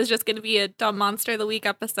I thought was just going to be a dumb Monster of the Week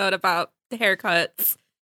episode about the haircuts.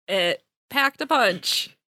 It packed a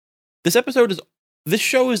punch. This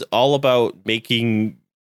show is all about making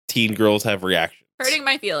teen girls have reactions. Hurting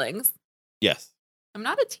my feelings. Yes. I'm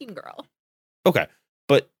not a teen girl. Okay.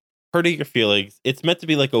 But hurting your feelings. It's meant to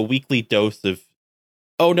be like a weekly dose of,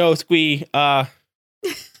 oh no, Squee. I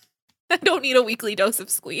don't need a weekly dose of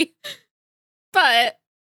Squee. But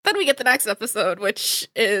then we get the next episode, which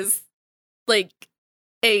is like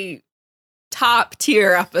a top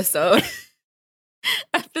tier episode.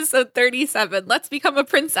 Episode 37. Let's become a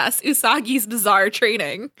princess. Usagi's bizarre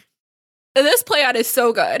training. And this play out is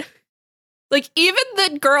so good. Like, even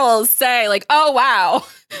the girls say, like, oh, wow,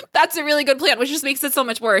 that's a really good plan, which just makes it so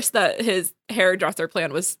much worse that his hairdresser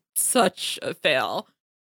plan was such a fail.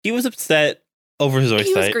 He was upset over his Zoisite.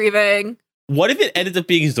 He was grieving. What if it ended up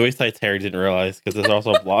being Zoisite's hair? He didn't realize because it's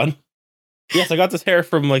also blonde. Yes, I got this hair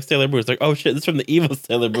from like Sailor Moon. It's like, oh shit, this is from the evil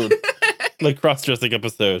Sailor Moon, like cross-dressing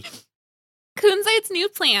episode. Kunzite's new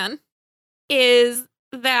plan is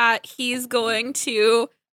that he's going to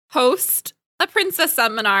host a princess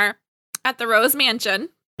seminar at the Rose Mansion.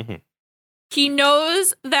 Mm-hmm. He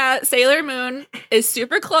knows that Sailor Moon is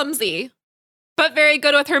super clumsy, but very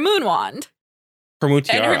good with her moon wand. Her moon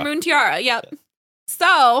tiara. And her moon tiara, yep. Yes.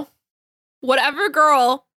 So, whatever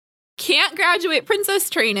girl can't graduate princess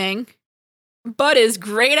training, but is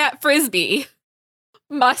great at Frisbee,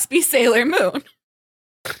 must be Sailor Moon.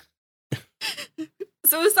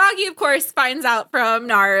 So Usagi, of course, finds out from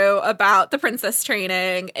Naru about the princess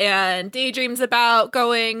training and daydreams about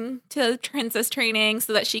going to princess training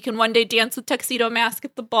so that she can one day dance with Tuxedo Mask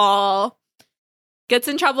at the ball. Gets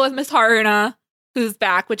in trouble with Miss Haruna, who's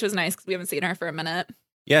back, which was nice because we haven't seen her for a minute.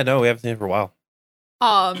 Yeah, no, we haven't seen her for a while.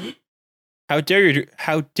 How dare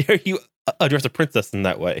you address a princess in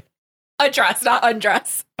that way? Address, not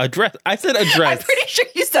undress. Address. I said address. I'm pretty sure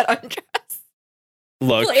you said undress.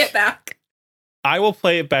 Look. Play it back. I will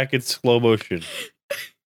play it back in slow motion.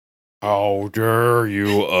 How dare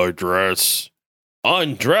you undress?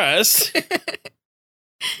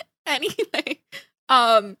 Anyway,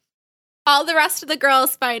 all the rest of the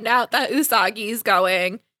girls find out that Usagi's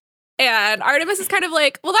going, and Artemis is kind of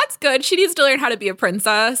like, well, that's good. She needs to learn how to be a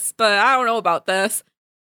princess, but I don't know about this.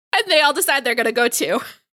 And they all decide they're going to go too,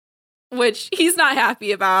 which he's not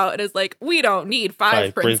happy about, and is like, we don't need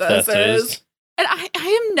five princesses. And I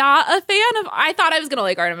am not a fan of... I thought I was going to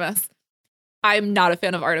like Artemis. I'm not a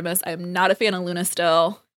fan of Artemis. I am not a fan of Luna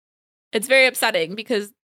still. It's very upsetting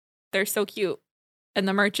because they're so cute. And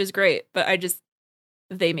the merch is great. But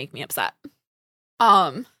they make me upset.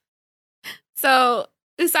 So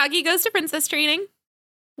Usagi goes to princess training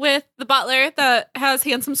with the butler that has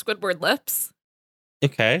handsome Squidward lips.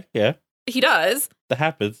 Okay, yeah. He does. That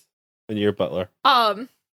happens when you're a butler.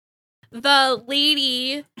 The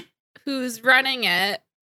lady who's running it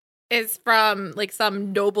is from like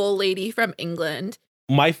some noble lady from England.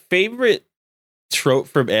 My favorite trope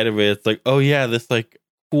from anime is like, oh yeah, this like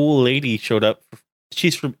cool lady showed up.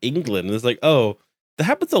 She's from England. And it's like, oh, That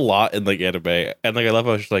happens a lot in like anime, and like I love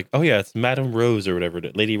how she's like, oh yeah, it's Madame Rose or whatever,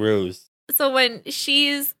 Lady Rose. So when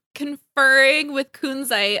she's conferring with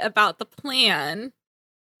Kunzite about the plan,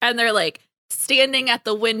 and they're like standing at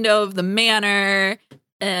the window of the manor,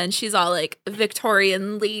 and she's all like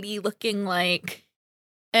Victorian lady looking like,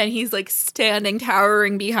 and he's like standing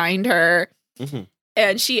towering behind her. Mm-hmm.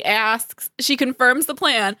 And she confirms the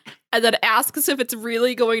plan and then asks if it's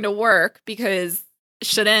really going to work, because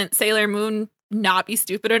shouldn't Sailor Moon not be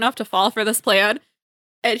stupid enough to fall for this plan?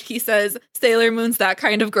 And he says, Sailor Moon's that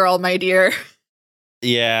kind of girl, my dear.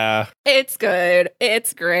 Yeah. It's good.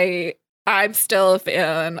 It's great. I'm still a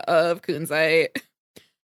fan of Kunzite.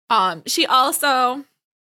 She also,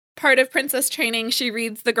 part of princess training, she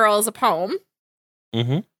reads the girls a poem.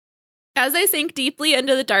 Mm-hmm. As I sank deeply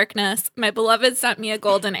into the darkness, my beloved sent me a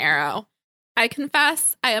golden arrow. I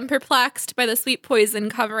confess, I am perplexed by the sweet poison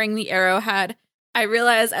covering the arrowhead. I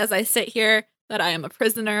realize as I sit here that I am a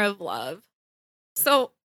prisoner of love.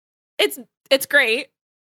 So, it's great.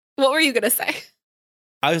 What were you going to say?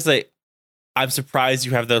 I was like, I'm surprised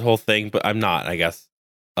you have that whole thing, but I'm not, I guess.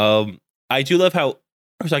 I do love how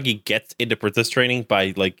Usagi gets into princess training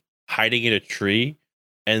by like hiding in a tree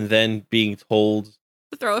and then being told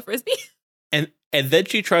to throw a frisbee. And then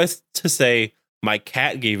she tries to say, my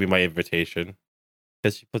cat gave me my invitation,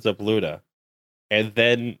 because she puts up Luna. And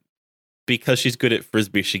then because she's good at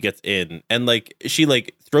frisbee, she gets in. And like she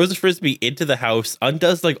like throws the frisbee into the house,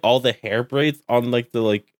 undoes like all the hair braids on like the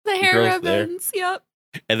hair ribbons, there. Yep.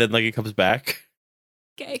 And then like it comes back.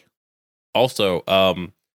 Okay. Also,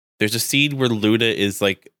 there's a scene where Luna is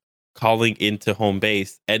like calling into home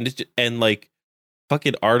base, and like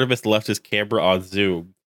fucking Artemis left his camera on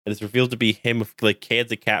Zoom, and it's revealed to be him with like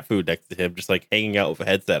cans of cat food next to him, just like hanging out with a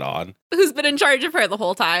headset on. Who's been in charge of her the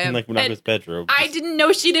whole time? In like Monaco's bedroom. I didn't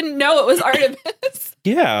know she didn't know it was Artemis.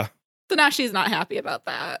 Yeah. So now she's not happy about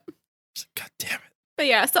that. She's like, God damn it. But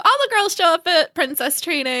yeah, so all the girls show up at princess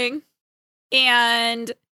training,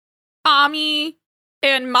 and Ami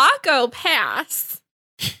and Mako pass.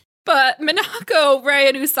 But Minako, Rei,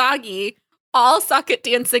 and Usagi all suck at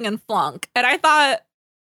dancing and flunk. And I thought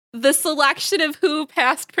the selection of who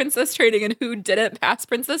passed princess training and who didn't pass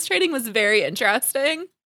princess training was very interesting.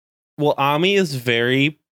 Well, Ami is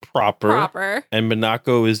very proper. And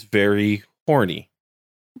Minako is very horny.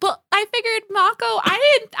 But I figured Mako,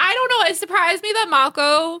 I don't know, it surprised me that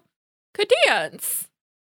Mako could dance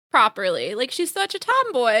properly. Like, she's such a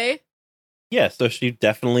tomboy. Yeah, so she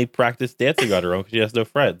definitely practiced dancing on her own because she has no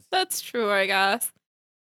friends. That's true, I guess.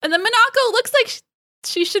 And then Minako looks like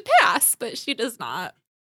she should pass, but she does not.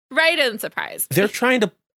 Right, and surprise. They're trying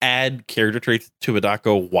to add character traits to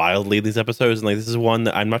Minako wildly in these episodes, and like this is one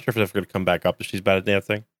that I'm not sure if it's ever going to come back up if she's bad at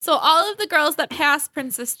dancing. So all of the girls that pass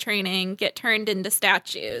princess training get turned into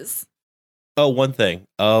statues. Oh, one thing.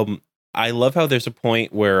 I love how there's a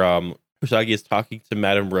point where Usagi is talking to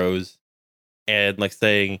Madame Rose and like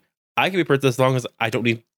saying, I can be princess as long as I don't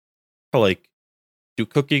need to like do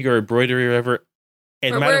cooking or embroidery or whatever.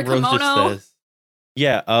 And Madame Rose just says,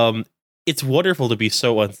 yeah, it's wonderful to be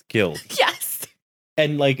so unskilled. Yes.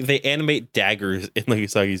 And like they animate daggers in like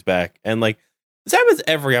Usagi's back. And like this happens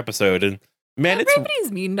every episode. And man,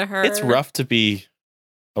 everybody's mean to her. It's rough to be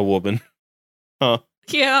a woman. Huh.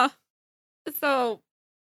 Yeah. So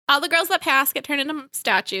all the girls that pass get turned into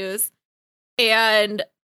statues. And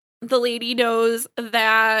the lady knows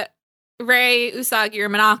that Rei, Usagi, or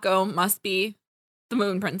Minako must be the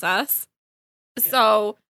Moon Princess. Yeah.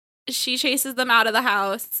 So she chases them out of the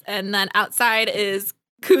house, and then outside is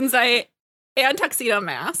Kunzite and Tuxedo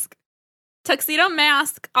Mask. Tuxedo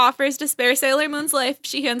Mask offers to spare Sailor Moon's life.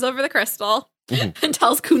 She hands over the crystal and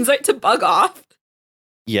tells Kunzite to bug off.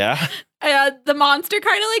 Yeah. The monster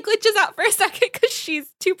kind of like glitches out for a second because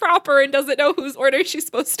she's too proper and doesn't know whose order she's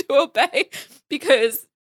supposed to obey, because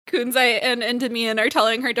Kunzite and Endymion are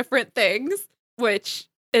telling her different things, which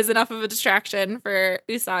is enough of a distraction for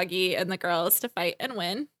Usagi and the girls to fight and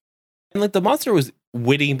win. And like the monster was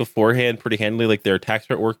winning beforehand pretty handily, like their attacks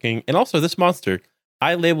weren't working. And also this monster,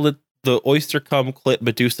 I labeled it the oyster cum clit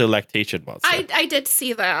Medusa lactation monster. I did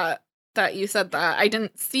see that you said that. I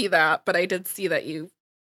didn't see that, but I did see that you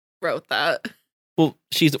wrote that. Well,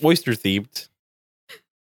 she's oyster themed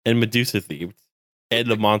and Medusa themed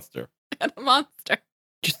and a monster. And a monster.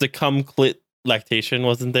 Just the cum clit lactation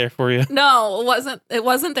wasn't there for you? No, it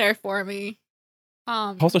wasn't there for me.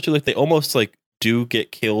 Also, too, like they almost like do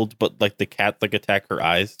get killed, but like the cat like attack her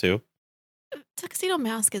eyes too. Tuxedo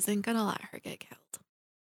Mask isn't gonna let her get killed.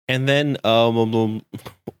 And then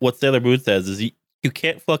what Sailor Moon says is you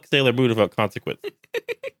can't fuck Sailor Moon without consequence.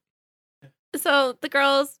 So the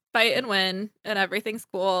girls fight and win, and everything's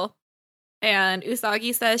cool. And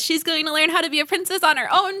Usagi says she's going to learn how to be a princess on her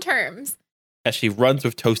own terms. As she runs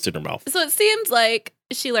with toast in her mouth. So it seems like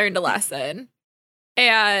she learned a lesson.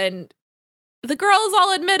 And the girls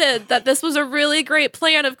all admitted that this was a really great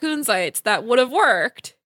plan of Kunzite's that would have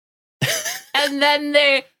worked. And then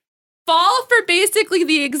they fall for basically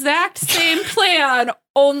the exact same plan,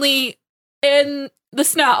 only in the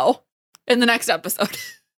snow in the next episode.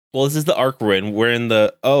 Well, this is the arc we're in. We're in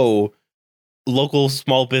the, local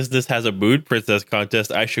small business has a mood princess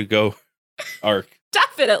contest. I should go arc.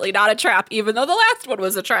 Definitely not a trap, even though the last one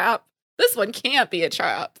was a trap. This one can't be a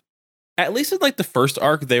trap. At least in like the first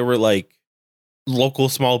arc, they were like, local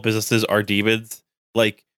small businesses are demons.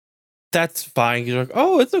 Like, that's fine. You're like,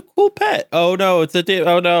 oh, it's a cool pet. Oh no, it's a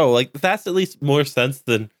oh no. Like, that's at least more sense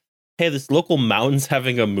than, hey, this local mountain's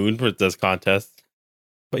having a moon princess contest.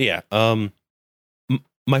 But yeah,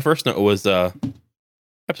 my first note was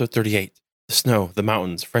episode 38, the snow, the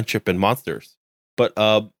mountains, friendship, and monsters. But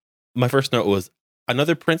my first note was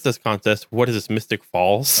another princess contest. What is this, Mystic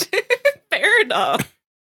Falls? Fair enough.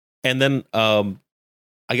 And then I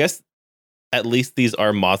guess at least these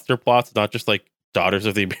are monster plots, not just like Daughters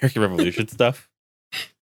of the American Revolution stuff.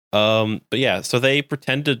 But yeah, so they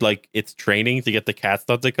pretended like it's training to get the cats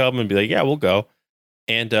not to come and be like, yeah, we'll go.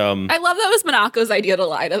 And I love that was Monaco's idea to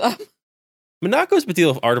lie to them. Monaco's been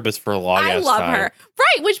dealing with Artemis for a long ass time. I love her.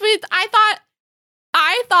 Right, which means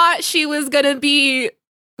I thought she was gonna be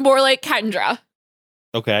more like Kendra.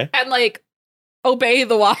 Okay. And like obey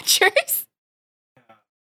the Watchers.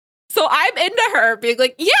 So I'm into her being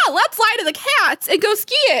like, yeah, let's lie to the cats and go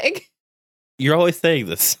skiing. You're always saying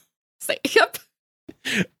this. Yep.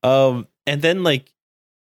 And then like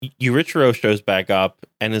Yurichiro shows back up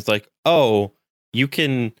and is like, oh, you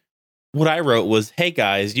can. What I wrote was, hey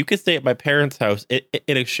guys, you can stay at my parents' house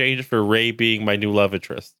in exchange for Ray being my new love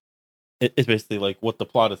interest. It's basically like what the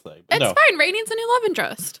plot is saying. But it's fine. Ray needs a new love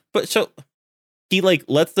interest. But so he like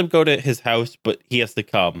lets them go to his house, but he has to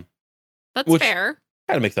come. That's fair.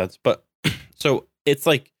 Kind of makes sense. But so it's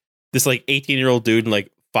like this like 18-year-old dude and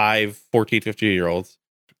like 5, 14, 15-year-olds.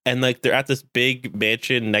 And like they're at this big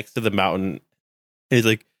mansion next to the mountain. And he's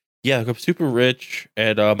like, yeah, I'm super rich.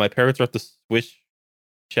 And my parents are at the Swiss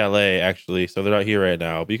Chalet, actually. So they're not here right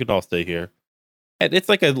now. But you can all stay here. And it's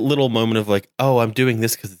like a little moment of like, oh, I'm doing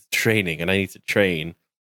this because it's training and I need to train.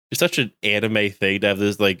 It's such an anime thing to have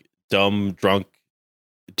this like dumb, drunk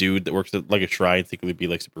dude that works at like a shrine secretly be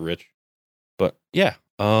like super rich. But yeah,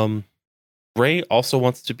 Ray also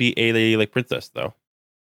wants to be a like princess though.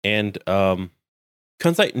 And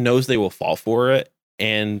Kunzite knows they will fall for it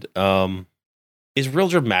and is real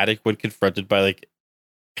dramatic when confronted by like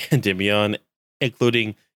Endymion,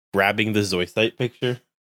 including grabbing the Zoisite picture.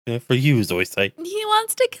 For you, Zoisite. He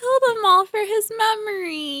wants to kill them all for his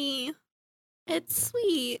memory. It's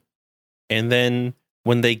sweet. And then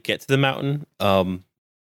when they get to the mountain,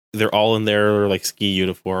 they're all in their like ski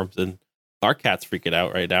uniforms, and our cat's freaking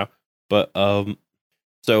out right now. But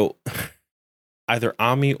so either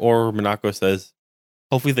Ami or Monako says,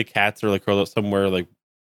 hopefully the cats are like curled up somewhere like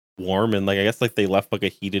warm, and like I guess like they left like a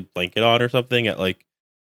heated blanket on or something at like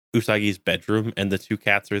Usagi's bedroom, and the two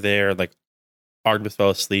cats are there. Like Artemis fell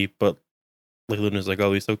asleep, but like Luna's like,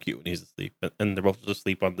 oh, he's so cute when he's asleep, and they're both just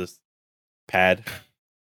asleep on this pad,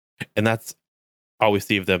 and that's all we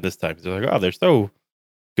see of them this time. They're like, oh, they're so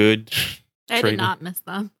good. I did not miss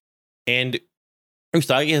them. And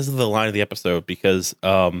Usagi has the line of the episode because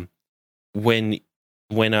when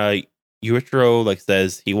Yurichiro like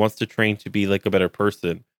says he wants to train to be like a better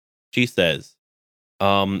person, she says,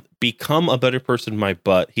 become a better person, my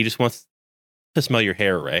butt. He just wants to smell your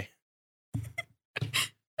hair, Ray.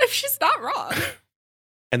 She's not wrong.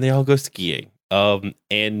 And they all go skiing.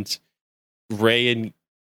 And Ray and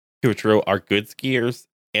Yurichiro are good skiers,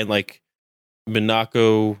 and like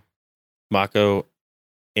Mako,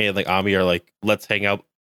 and like Ami are like, let's hang out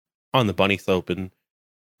on the bunny slope. And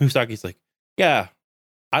Usagi's like, yeah,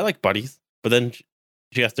 I like bunnies. But then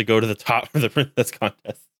she has to go to the top for the princess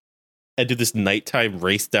contest and do this nighttime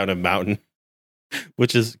race down a mountain,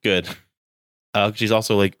 which is good. She's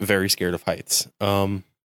also like very scared of heights.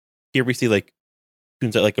 Here we see like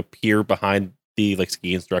Kunzite like appear behind the like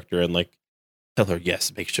ski instructor and like tell her,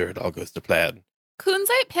 yes, make sure it all goes to plan.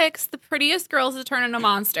 Kunzite picks the prettiest girls to turn into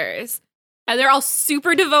monsters, and they're all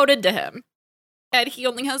super devoted to him. And he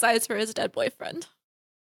only has eyes for his dead boyfriend.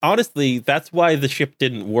 Honestly, that's why the ship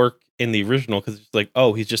didn't work in the original, because it's like,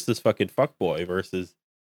 oh, he's just this fucking fuckboy, versus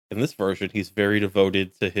in this version, he's very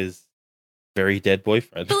devoted to his very dead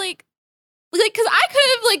boyfriend. But like, because I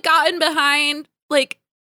could have like gotten behind like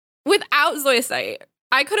without Zoisite,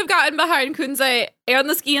 I could have gotten behind Kunze and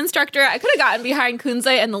the ski instructor. I could have gotten behind Kunze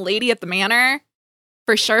and the lady at the manor.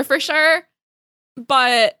 For sure.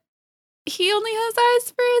 But he only has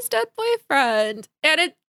eyes for his dead boyfriend. And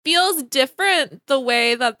it feels different the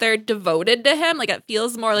way that they're devoted to him. Like, it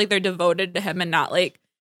feels more like they're devoted to him and not like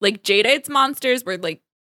Jadeite's monsters were like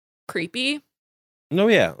creepy. No,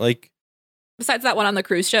 yeah. Like, besides that one on the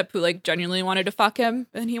cruise ship who like genuinely wanted to fuck him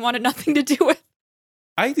and he wanted nothing to do with.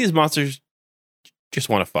 I think these monsters just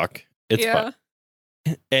want to fuck. It's fun.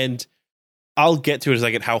 And I'll get to it in a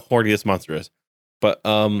second how horny this monster is. But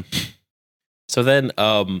so then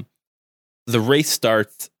the race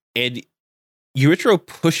starts and Yuichiro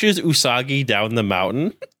pushes Usagi down the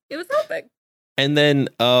mountain. It was helping. And then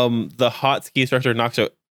the hot ski instructor knocks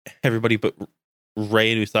out everybody but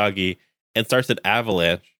Rei and Usagi and starts an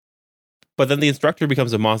avalanche. But then the instructor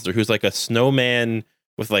becomes a monster who's like a snowman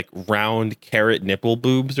with like round carrot nipple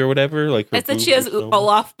boobs or whatever. Like I said she has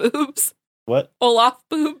Olaf boobs. What? Olaf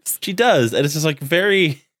boobs. She does. And it's just like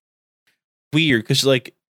very weird because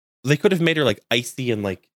like they could have made her like icy and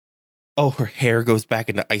like, oh, her hair goes back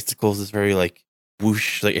into icicles. It's very like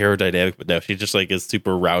whoosh, like aerodynamic. But no, she just like is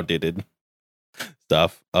super rounded and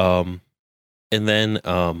stuff. And then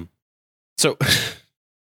so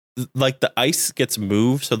like the ice gets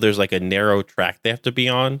moved. So there's like a narrow track they have to be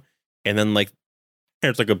on. And then like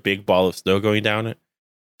there's like a big ball of snow going down it.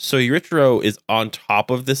 So Yuichiro is on top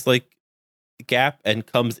of this like gap and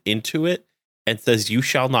comes into it and says, "You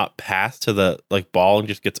shall not pass," to the like ball and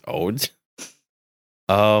just gets owned.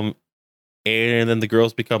 And then the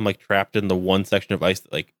girls become like trapped in the one section of ice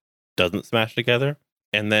that like doesn't smash together.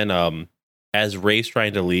 And then as Rei's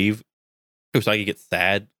trying to leave, Usagi gets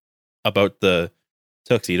sad about the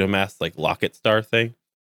tuxedo mask like locket star thing.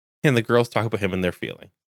 And the girls talk about him and their feeling.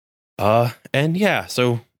 And yeah,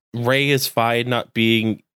 so Rei is fine not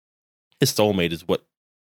being his soulmate is what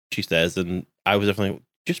she says, and I was definitely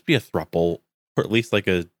just be a throuple, or at least like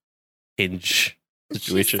a hinge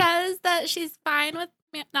situation. She says that she's fine with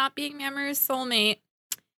not being Mamoru's soulmate,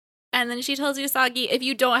 and then she tells Usagi, if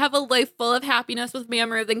you don't have a life full of happiness with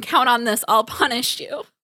Mamoru, then count on this, I'll punish you.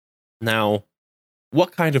 Now,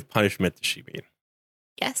 what kind of punishment does she mean?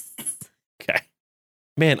 Yes. Okay.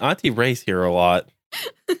 Man, Auntie Rei's here a lot.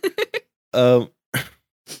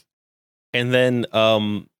 And then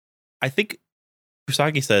I think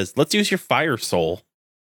Usagi says, "Let's use your fire soul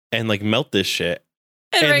and like melt this shit."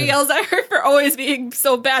 And Rei yells at her for always being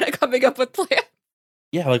so bad at coming up with plans.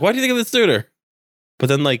 Yeah, like, why do you think of this sooner? But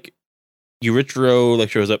then like Yuichiro like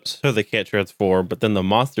shows up so they can't transform, but then the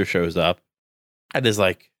monster shows up and is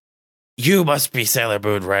like, "You must be Sailor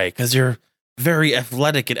Moon Rei because you're very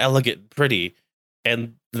athletic and elegant and pretty."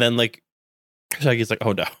 And then like Usagi's like,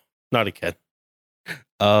 "Oh no, not again."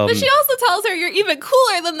 But she also tells her, "You're even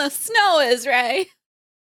cooler than the snow is, Rei."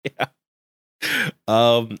 Yeah.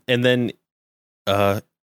 And then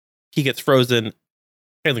he gets frozen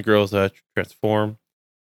and the girls transform.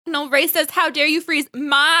 No, Rei says, "How dare you freeze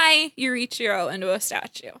my Yuichiro into a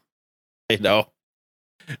statue?" I know.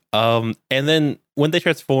 And then when they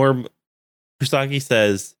transform, Usagi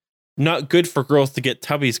says, "Not good for girls to get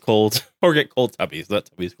tummies cold or get cold tummies, not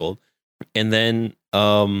tummies cold." And then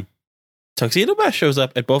Tuxedo Mask shows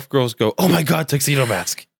up and both girls go, "Oh my god, Tuxedo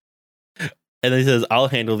Mask." And then he says, "I'll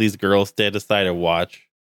handle these girls, stand aside and watch."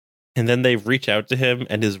 And then they reach out to him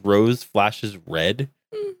and his rose flashes red.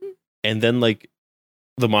 Mm-hmm. And then like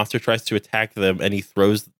the monster tries to attack them and he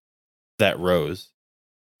throws that rose.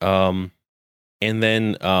 And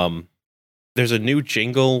then there's a new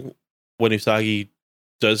jingle when Usagi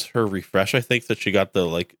does her refresh, I think, that she got the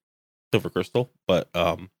like silver crystal, but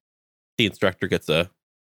the instructor gets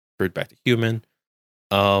screwed back to human.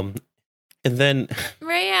 And then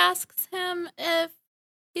Rei asks him if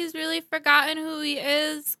he's really forgotten who he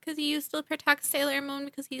is because he used to protect Sailor Moon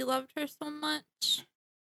because he loved her so much.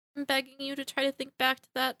 I'm begging you to try to think back to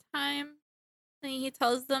that time. And he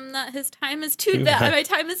tells them that his time is my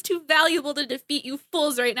time is too valuable to defeat you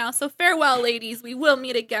fools right now. So farewell, ladies. We will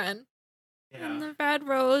meet again. Yeah. And the red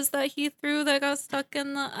rose that he threw that got stuck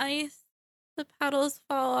in the ice, the petals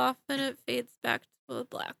fall off and it fades back to a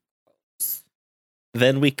black rose.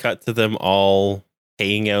 Then we cut to them all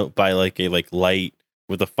hanging out by like a light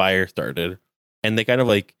with a fire started, and they kind of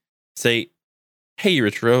like say, "Hey,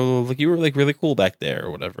 Yuichiro, like you were like really cool back there,"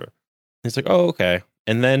 or whatever. And he's like, "Oh, okay."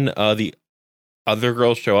 And then the other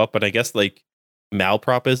girls show up, and I guess like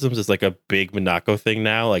malpropisms is like a big Minako thing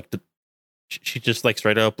now. Like she just like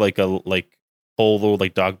straight up like a whole little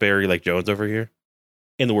like Dogberry like Jones over here.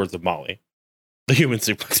 In the words of Molly, the human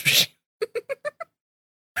suplex machine.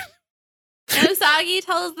 And Usagi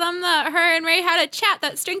tells them that her and Ray had a chat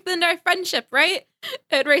that strengthened our friendship, right?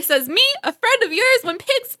 And Ray says, me, a friend of yours when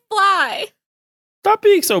pigs fly. Stop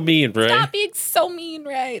being so mean, Ray. Stop being so mean,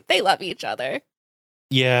 Ray. They love each other.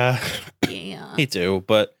 Yeah. Yeah. Me too,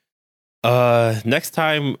 but next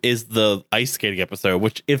time is the ice skating episode,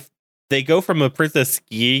 which if they go from a princess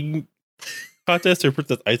skiing contest to a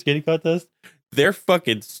princess ice skating contest, they're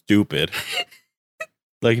fucking stupid.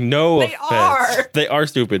 Like, no They offense. are. They are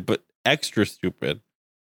stupid, but extra stupid.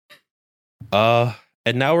 And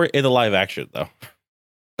now we're in the live action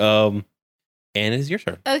though. And it's your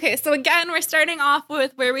turn. Okay, so again, we're starting off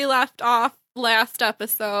with where we left off last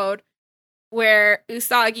episode, where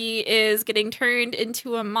Usagi is getting turned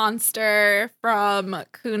into a monster from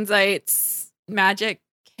Kunzite's magic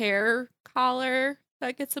hair collar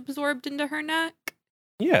that gets absorbed into her neck.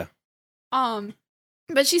 Yeah.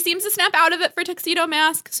 But she seems to snap out of it for Tuxedo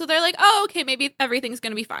Mask, so they're like, oh, okay, maybe everything's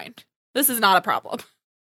gonna be fine. This is not a problem.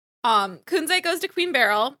 Kunzite goes to Queen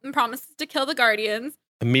Beryl and promises to kill the Guardians.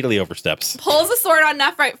 Immediately oversteps. Pulls a sword on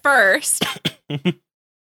Nephrite first.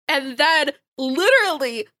 And then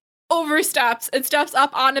literally oversteps and steps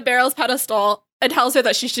up onto Beryl's pedestal and tells her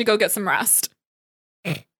that she should go get some rest.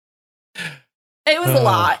 It was a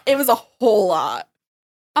lot. It was a whole lot.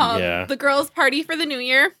 Yeah. The girls party for the new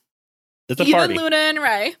year. It's a Even party. Luna and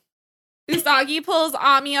Ray. Usagi pulls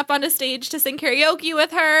Ami up onto stage to sing karaoke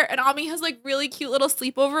with her, and Ami has like really cute little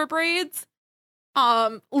sleepover braids.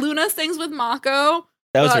 Luna sings with Mako.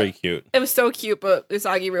 That was very cute. It was so cute, but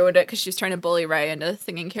Usagi ruined it because she was trying to bully Ray into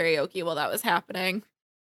singing karaoke while that was happening.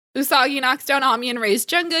 Usagi knocks down Ami and Ray's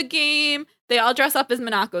Jenga game. They all dress up as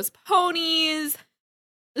Minako's ponies.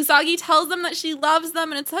 Usagi tells them that she loves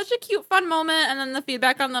them, and it's such a cute, fun moment. And then the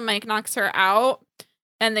feedback on the mic knocks her out,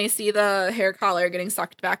 and they see the hair collar getting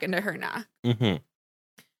sucked back into her neck. Mm-hmm.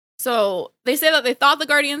 So they say that they thought the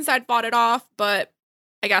Guardian side fought it off, but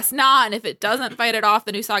I guess not. And if it doesn't fight it off,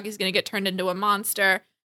 then Usagi's going to get turned into a monster.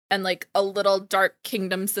 And like a little Dark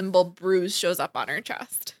Kingdom symbol bruise shows up on her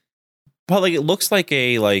chest. But like, it looks like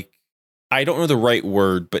a, like, I don't know the right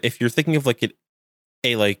word, but if you're thinking of like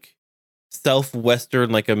a like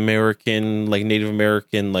Southwestern, like American, like Native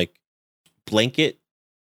American, like blanket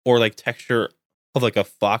or like texture of like a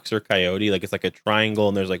fox or coyote, like it's like a triangle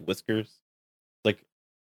and there's like whiskers, like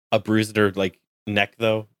a bruised or like neck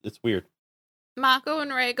though. It's weird. Mako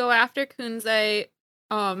and Ray go after Kunzite.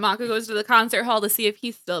 Mako goes to the concert hall to see if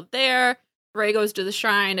he's still there. Ray goes to the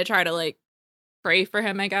shrine to try to like pray for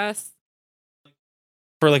him, I guess.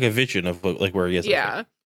 For like a vision of like where he is. Yeah.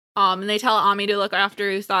 And they tell Ami to look after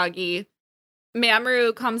Usagi.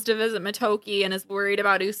 Mamoru comes to visit Matoki and is worried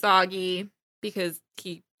about Usagi because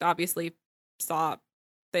he obviously saw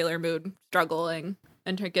Sailor Moon struggling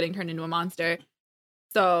and getting turned into a monster.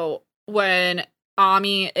 So when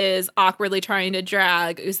Ami is awkwardly trying to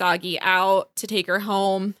drag Usagi out to take her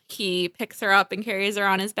home, he picks her up and carries her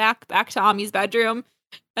on his back to Ami's bedroom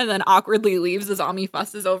and then awkwardly leaves as Ami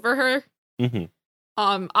fusses over her. Mm-hmm.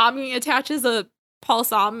 Ami attaches a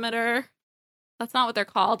pulsometer. That's not what they're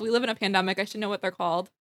called. We live in a pandemic. I should know what they're called.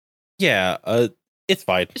 Yeah, it's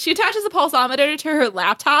fine. She attaches a pulsometer to her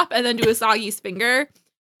laptop and then to Usagi's finger.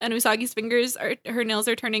 And Usagi's fingers, her nails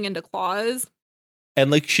are turning into claws. And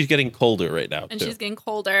like she's getting colder right now. And too. she's getting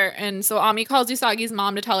colder. And so Ami calls Usagi's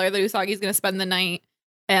mom to tell her that Usagi's going to spend the night.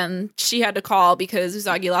 And she had to call because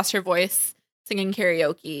Usagi lost her voice singing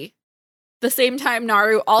karaoke. The same time,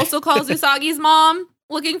 Naru also calls Usagi's mom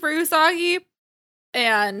looking for Usagi.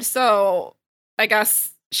 And so I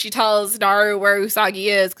guess she tells Naru where Usagi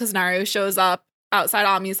is because Naru shows up outside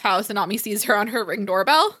Ami's house and Ami sees her on her Ring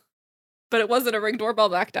doorbell. But it wasn't a Ring doorbell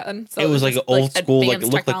back then. So it was like an old school, like it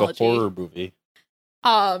looked technology. like a horror movie.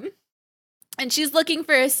 And she's looking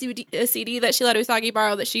for a CD that she let Usagi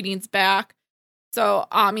borrow that she needs back. So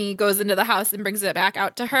Ami goes into the house and brings it back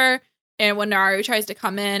out to her. And when Naru tries to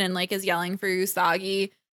come in and like is yelling for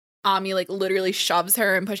Usagi, Ami like literally shoves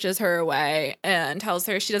her and pushes her away and tells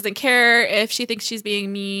her she doesn't care if she thinks she's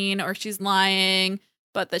being mean or she's lying,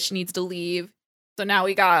 but that she needs to leave. So now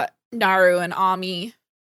we got Naru and Ami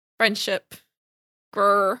friendship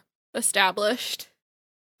established.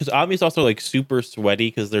 Because Ami's also like super sweaty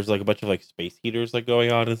because there's like a bunch of like space heaters like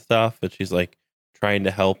going on and stuff, and she's like trying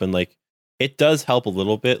to help, and like it does help a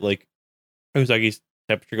little bit. Like Usagi's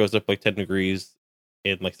temperature goes up like 10 degrees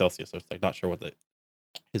in like Celsius, so it's like not sure what the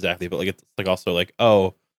exactly, but like it's like also like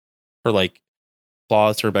her like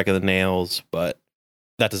claws turn back of the nails, but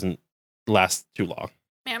that doesn't last too long.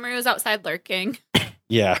 Mamoru's outside lurking.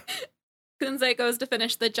 Yeah. Kunzite goes to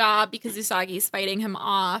finish the job because Usagi's fighting him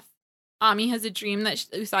off. Ami has a dream that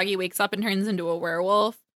Usagi wakes up and turns into a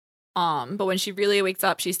werewolf. But when she really wakes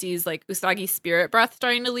up, she sees like Usagi's spirit breath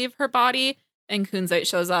starting to leave her body, and Kunzite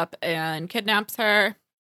shows up and kidnaps her.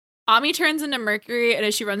 Ami turns into Mercury, and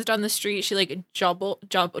as she runs down the street, she like double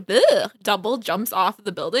jumps off of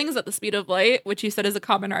the buildings at the speed of light, which you said is a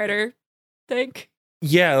Kamen Rider thing.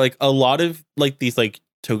 Yeah, like a lot of like these like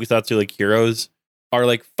tokusatsu like heroes are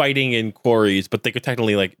like fighting in quarries, but they could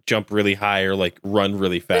technically like jump really high or like run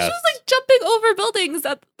really fast. She's like jumping over buildings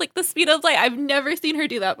at like the speed of light. I've never seen her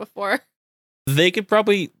do that before. They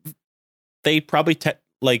probably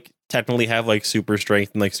technically have like super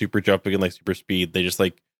strength and like super jumping and like super speed. They just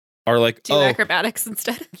like are like do acrobatics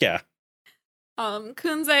instead. Yeah.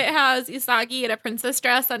 Kunzite has Usagi in a princess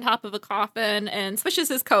dress on top of a coffin and swishes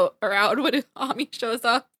his coat around when Ami shows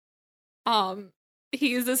up. He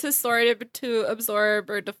uses his sword to absorb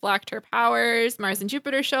or deflect her powers. Mars and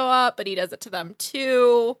Jupiter show up, but he does it to them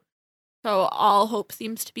too. So all hope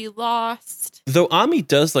seems to be lost. Though Ami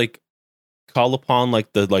does like call upon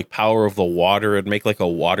like the like power of the water and make like a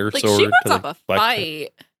water like sword. She wants up a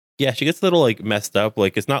fight. Yeah, she gets a little like messed up.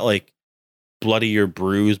 Like it's not like bloody or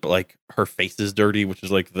bruised, but like her face is dirty, which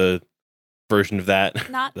is like the version of that.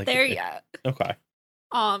 Not like, there yet. Okay.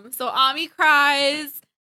 So Ami cries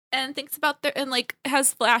and thinks about and like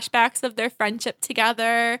has flashbacks of their friendship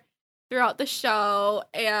together throughout the show,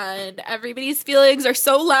 and everybody's feelings are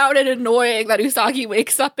so loud and annoying that Usagi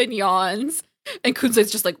wakes up and yawns, and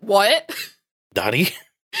Kunzite's just like, what? Daddy?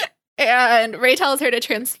 And Ray tells her to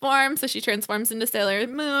transform, so she transforms into Sailor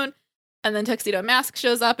Moon, and then Tuxedo Mask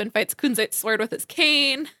shows up and fights Kunzite's sword with his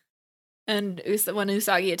cane, and when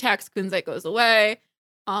Usagi attacks, Kunzite goes away.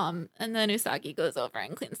 And then Usagi goes over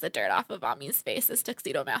and cleans the dirt off of Ami's face as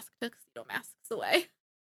Tuxedo masks away.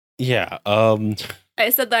 Yeah. I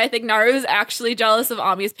said that I think Naru's actually jealous of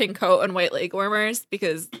Ami's pink coat and white leg warmers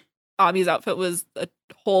because Ami's outfit was a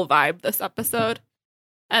whole vibe this episode.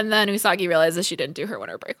 And then Usagi realizes she didn't do her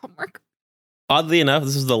winter break homework. Oddly enough,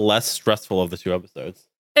 this was the less stressful of the two episodes.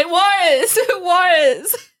 It was.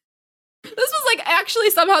 This was like actually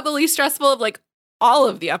somehow the least stressful of like all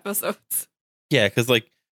of the episodes. Yeah, because like,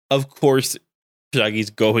 of course, Usagi's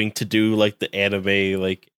going to do like the anime,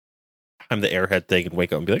 like, I'm the airhead thing and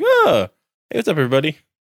wake up and be like, oh, hey, what's up, everybody?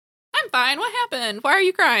 I'm fine. What happened? Why are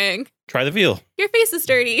you crying? Try the veal. Your face is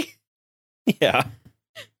dirty. Yeah.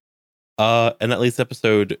 And that leads to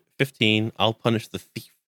episode 15, I'll Punish the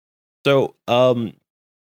Thief. So,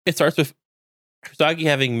 it starts with Usagi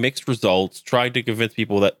having mixed results, trying to convince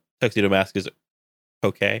people that Tuxedo Mask is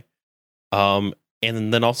okay. And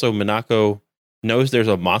then also Minako knows there's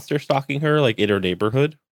a monster stalking her, like, in her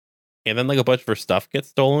neighborhood. And then, like, a bunch of her stuff gets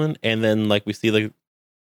stolen. And then, like, we see, like,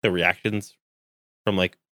 the reactions from,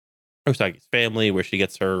 like, Usagi's family, where she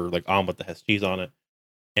gets her, like, omelet that has cheese on it.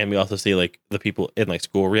 And we also see, like, the people in, like,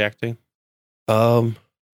 school reacting. And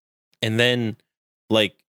then,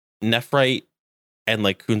 like, Nephrite and,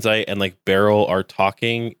 like, Kunzite and, like, Beryl are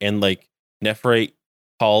talking. And, like, Nephrite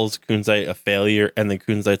calls Kunzite a failure. And then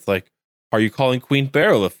Kunzite's like, are you calling Queen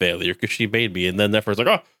Beryl a failure? Because she made me. And then Nephrite's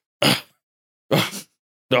like,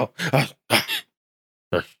 no.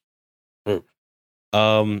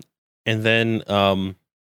 And then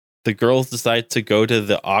the girls decide to go to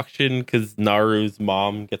the auction because Naru's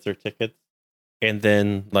mom gets her tickets. And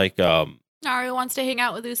then like Naru wants to hang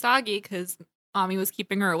out with Usagi because Ami was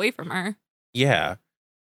keeping her away from her. Yeah.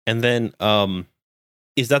 And then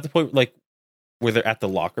is that the point like where they're at the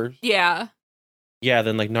lockers? Yeah. Yeah,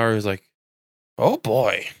 then like Naru's like, oh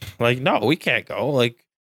boy. Like, no, we can't go. Like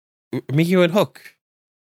Miyu and Hook.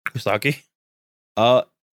 Usagi.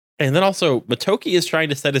 And then also Motoki is trying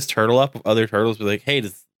to set his turtle up with other turtles, be like, hey,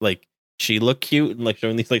 does like she look cute? And like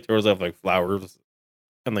showing these like turtles have like flowers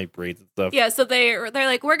and like braids and stuff. Yeah, so they're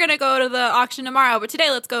like, we're gonna go to the auction tomorrow, but today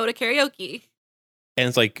let's go to karaoke. And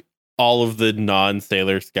it's like all of the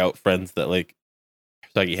non-Sailor Scout friends that like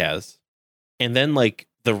Usagi has. And then like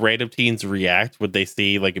the random teens react when they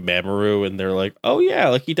see like Mamoru and they're like, oh yeah,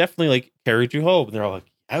 like he definitely like carried you home. And they're all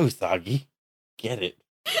like, yeah, Usagi, get it.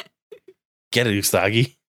 Get it,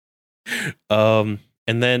 Usagi. And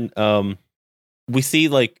then we see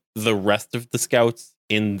like the rest of the scouts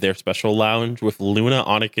in their special lounge with Luna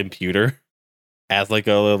on a computer as like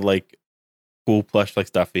a like cool plush like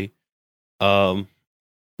stuffy.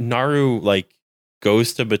 Naru like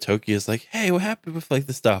goes to Motoki, is like, hey, what happened with like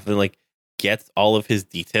the stuff? And like gets all of his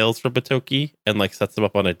details from Motoki and like sets him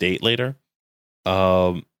up on a date later.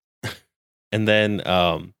 And then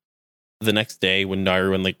the next day when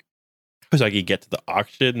Naru and like Usagi get to the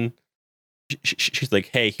auction, she's like,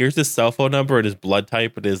 hey, here's his cell phone number and his blood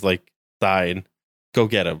type and his like sign. Go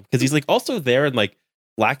get him. Because he's like also there in like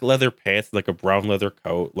black leather pants and like a brown leather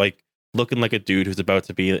coat. Like looking like a dude who's about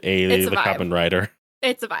to be the Kamen Rider.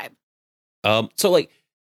 It's a vibe. So like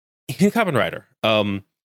in Kamen Rider,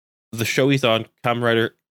 the show he's on, Kamen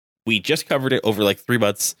Rider, we just covered it over like 3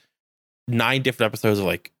 months, 9 different episodes of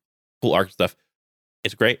like cool arc stuff.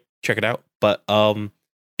 It's great. Check it out. But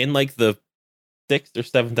in like the 6th or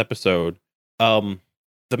 7th episode,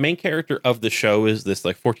 the main character of the show is this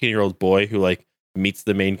like 14-year-old boy who like meets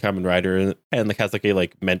the main Kamen Rider and like has like a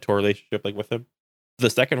like mentor relationship like with him. The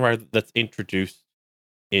second rider that's introduced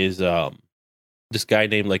is this guy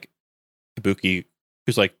named like Kabuki,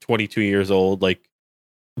 who's like 22 years old, like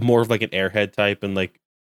more of like an airhead type and like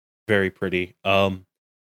very pretty. And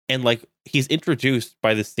like he's introduced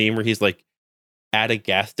by this scene where he's like at a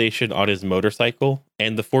gas station on his motorcycle,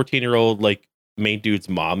 and the 14-year-old like main dude's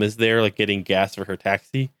mom is there like getting gas for her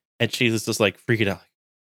taxi, and she's just like freaking out, like,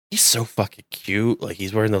 he's so fucking cute, like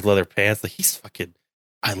he's wearing those leather pants, like he's fucking,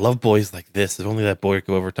 I love boys like this, if only that boy would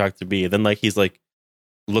go over talk to me. And then like he's like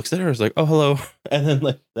looks at her, is like, oh hello, and then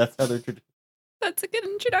like that's how they're introduced. That's a good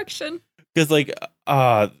introduction. Because like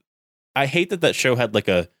I hate that show had like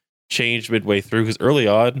a change midway through, because early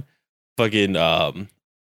on fucking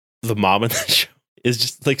the mom in the show is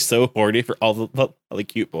just like so horny for all the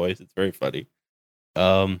cute boys. It's very funny.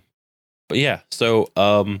 But yeah, so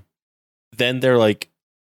then they're like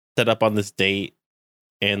set up on this date,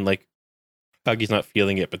 and like Kagi's not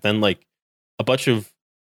feeling it, but then like a bunch of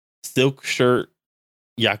silk shirt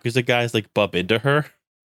Yakuza guys like bump into her,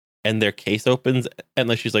 and their case opens, and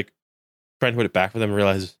like she's like trying to put it back for them and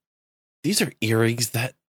realizes these are earrings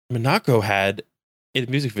that Minako had in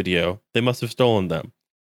the music video. They must have stolen them.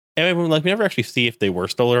 And we never actually see if they were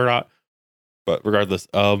stolen or not. But regardless,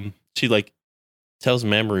 she like tells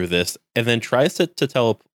Mamoru this, and then tries to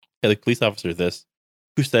tell the police officer this,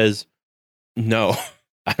 who says, no,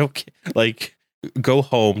 I don't care. Like, go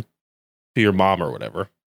home to your mom or whatever.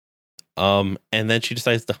 And then she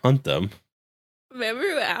decides to hunt them.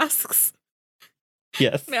 Mamoru asks.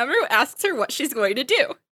 Yes. Mamoru asks her what she's going to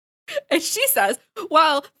do. And she says,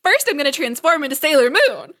 well, first I'm going to transform into Sailor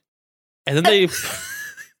Moon. And then they...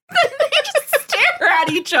 then they just stare at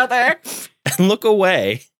each other. And look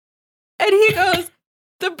away. And he goes,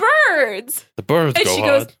 the birds. The birds and go she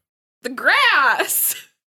hard. goes, the grass.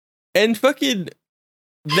 And fucking...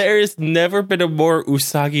 There's never been a more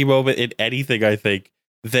Usagi moment in anything, I think,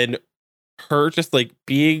 than her just like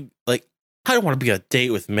being like, I don't want to be on a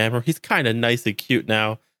date with Mamoru. He's kind of nice and cute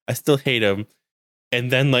now. I still hate him. And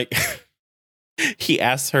then like he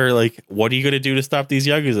asks her like, what are you going to do to stop these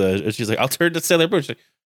Yakuza? And she's like, I'll turn to Sailor Moon. She's like,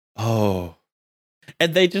 oh.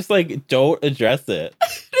 And they just like don't address it.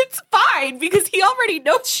 It's fine because he already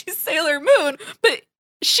knows she's Sailor Moon, but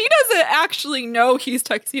she doesn't actually know he's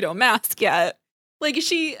Tuxedo Mask yet. Like,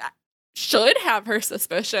 she should have her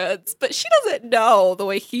suspicions, but she doesn't know the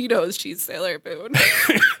way he knows she's Sailor Moon.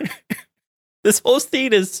 This whole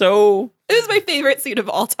scene is so... It is my favorite scene of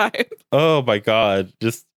all time. Oh my god.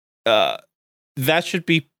 Just, that should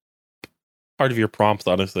be part of your prompts,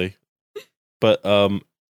 honestly. But,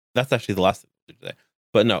 that's actually the last thing we'll do today.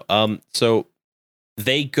 But no, so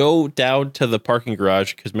they go down to the parking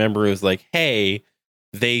garage because Mamoru is like, hey,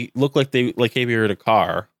 they look like they like came here in a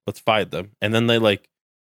car. Let's find them. And then they like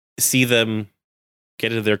see them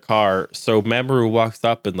get into their car. So Mamoru walks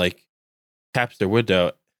up and like taps their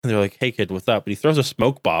window, and they're like, hey kid, what's up? And he throws a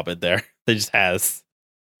smoke bomb in there. They just has.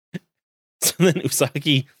 So then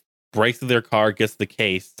Usagi breaks through their car, gets the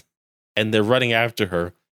case, and they're running after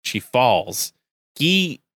her. She falls.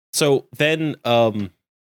 So then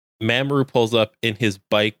Mamoru pulls up in his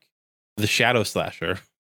bike, the Shadow Slasher.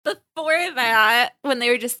 Before that, when they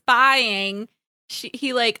were just spying,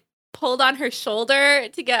 he like pulled on her shoulder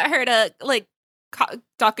to get her to like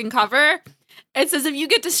duck and cover. It says, if you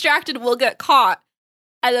get distracted, we'll get caught.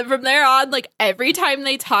 And then from there on, like every time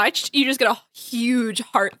they touched, you just get a huge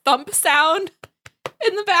heart thump sound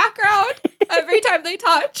in the background every time they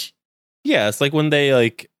touch. Yeah, it's like when they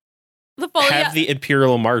like have the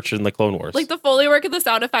Imperial March in the Clone Wars. Like the Foley work and the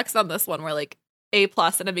sound effects on this one were like A+,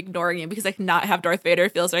 and I'm ignoring you because I cannot have Darth Vader.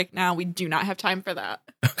 It feels like now we do not have time for that.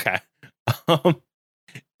 Okay.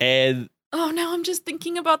 And now I'm just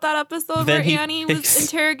thinking about that episode where Annie was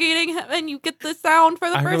interrogating him, and you get the sound for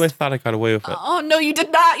the first. I really thought I got away with it. Oh no, you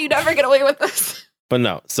did not. You never get away with this. But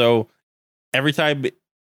no, so every time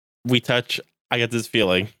we touch, I get this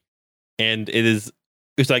feeling, and it is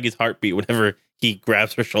Usagi's heartbeat whenever he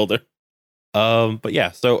grabs her shoulder. But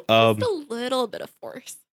yeah, so just a little bit of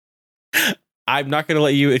force. I'm not going to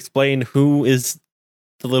let you explain who is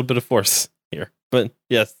the little bit of force here, but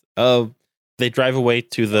yes, they drive away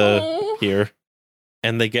to the pier,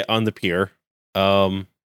 and they get on the pier.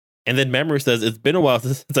 And then Mamoru says, it's been a while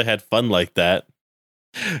since I had fun like that.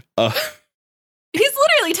 He's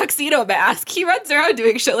literally Tuxedo Mask. He runs around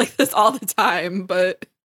doing shit like this all the time, but...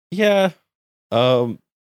 Yeah.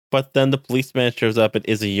 But then the policeman shows up at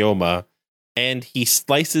Izayoma, and he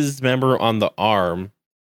slices Mamoru on the arm,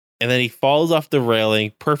 and then he falls off the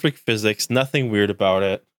railing. Perfect physics. Nothing weird about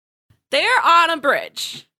it. They are on a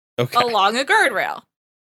bridge. Okay. Along a guardrail.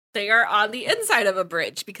 They are on the inside of a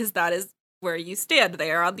bridge, because that is where you stand.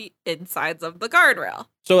 They are on the insides of the guardrail.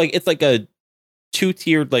 So, like, it's like a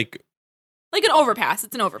two-tiered, like an overpass.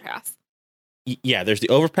 It's an overpass. Yeah, there's the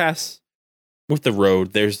overpass with the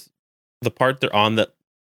road. There's the part they're on that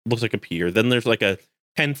looks like a pier. Then there's like a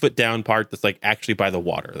 10-foot down part that's like actually by the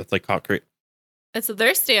water. That's like concrete. And so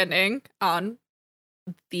they're standing on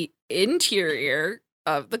the interior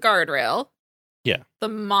of the guardrail. Yeah. The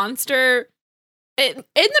monster, in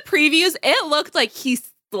the previews, it looked like he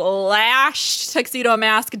slashed Tuxedo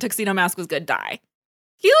Mask and Tuxedo Mask was gonna die.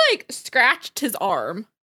 He like scratched his arm.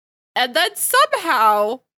 And then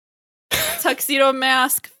somehow Tuxedo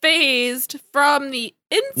Mask phased from the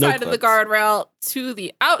inside of the guardrail to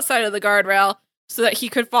the outside of the guardrail so that he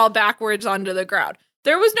could fall backwards onto the ground.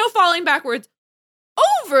 There was no falling backwards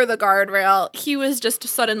over the guardrail. He was just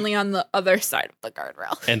suddenly on the other side of the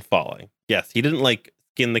guardrail. And falling. Yes, he didn't like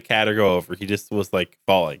skin the cat or go over. He just was like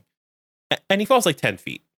falling. And he falls like 10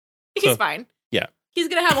 feet. He's fine. Yeah. He's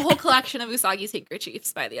going to have a whole collection of Usagi's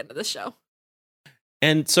handkerchiefs by the end of the show.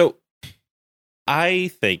 And so I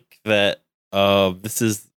think that this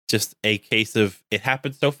is just a case of it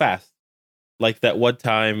happened so fast. Like that one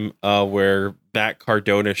time where Matt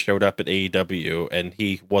Cardona showed up at AEW and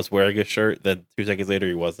he was wearing a shirt, then 2 seconds later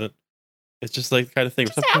he wasn't. It's just like the kind of thing.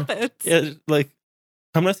 It just happens. Yeah, like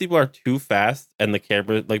sometimes people are too fast and the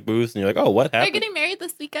camera like moves and you're like, oh, what happened? They're getting married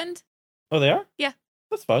this weekend. Oh, they are? Yeah.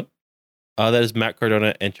 That's fun. That is Matt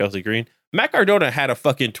Cardona and Chelsea Green. Matt Cardona had a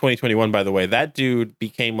fucking 2021, by the way. That dude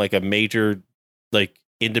became like a major, like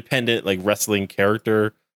independent, like wrestling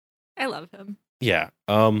character. I love him. Yeah.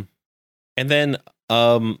 And then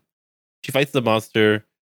she fights the monster,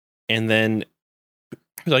 and then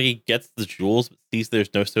like he gets the jewels, but sees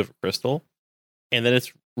there's no silver crystal, and then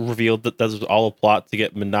it's revealed that this was all a plot to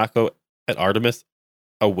get Minako and Artemis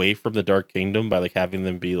away from the Dark Kingdom by like having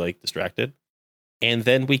them be like distracted, and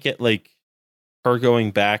then we get like her going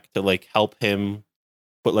back to like help him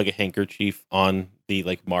put like a handkerchief on the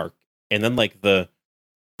like mark, and then like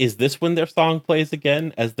is this when their song plays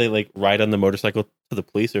again as they like ride on the motorcycle to the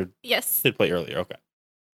police, or yes, did it play earlier? Okay.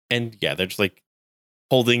 And yeah, they're just like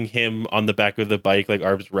holding him on the back of the bike, like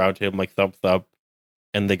arms around him, like thump thump,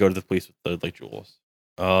 and they go to the police with the like jewels.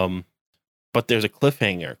 But there's a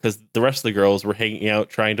cliffhanger because the rest of the girls were hanging out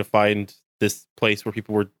trying to find this place where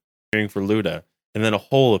people were cheering for Luna, and then a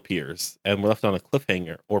hole appears, and we're left on a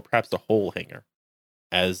cliffhanger, or perhaps a hole hanger,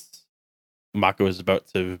 as Mako is about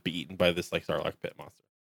to be eaten by this like Sarlacc pit monster.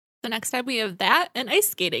 So next time we have that and ice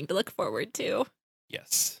skating to look forward to.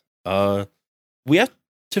 Yes. We have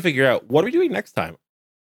to figure out what are we doing next time.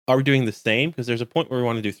 Are we doing the same? Because there's a point where we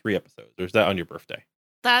want to do 3 episodes. Or is that on your birthday?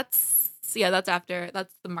 That's after.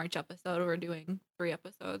 That's the March episode. We're doing 3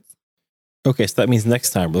 episodes. Okay, so that means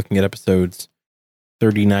next time we're looking at episodes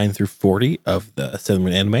 39 through 40 of the Sailor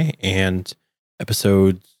Moon anime and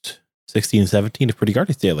episodes 16 and 17 of Pretty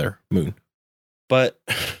Guardian Sailor Moon. But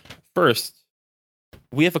first,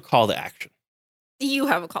 we have a call to action. You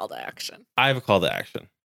have a call to action. I have a call to action.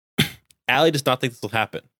 Allie does not think this will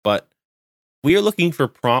happen, but we are looking for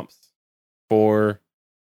prompts for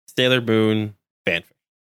Sailor Moon fanfic.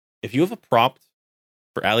 If you have a prompt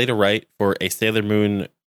for Allie to write for a Sailor Moon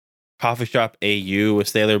coffee shop AU, a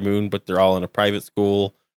Sailor Moon, but they're all in a private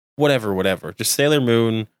school, whatever. Just Sailor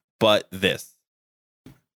Moon, but this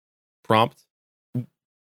prompt,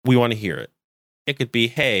 we want to hear it. It could be,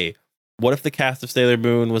 hey, what if the cast of Sailor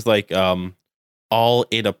Moon was like all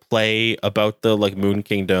in a play about the like Moon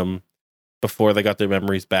Kingdom before they got their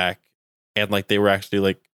memories back, and like they were actually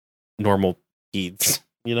like normal kids,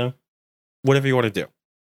 you know? Whatever you want to do.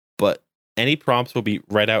 But any prompts will be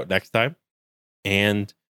read out next time,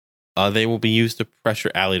 and they will be used to pressure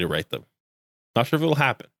Allie to write them. Not sure if it'll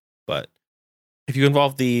happen, but if you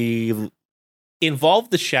involve the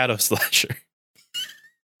Shadow Slasher,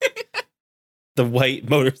 the white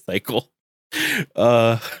motorcycle,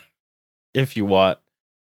 if you want,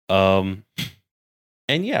 and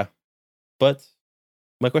yeah. But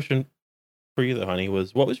my question for you, though, honey,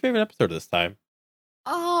 was what was your favorite episode of this time?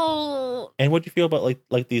 Oh, and what do you feel about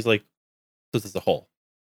like these like this as a whole?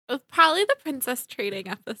 It was probably the princess trading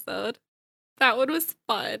episode. That one was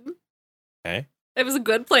fun. Okay, it was a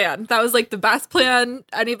good plan. That was like the best plan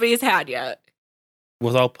anybody's had yet.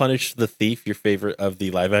 Was I'll Punish the Thief your favorite of the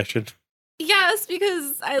live action? Yes,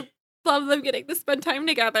 because I love them getting to spend time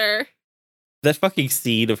together. That fucking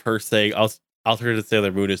scene of her saying, I'll turn to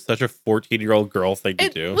Sailor Moon is such a 14-year-old girl thing to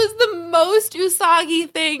do. It was the most Usagi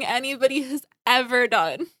thing anybody has ever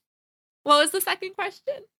done. What was the second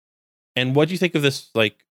question? And what do you think of this,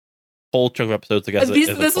 like, whole chunk of episodes? I guess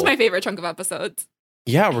this was my favorite chunk of episodes.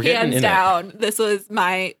 Yeah, we're getting hands down. This was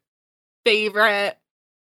my favorite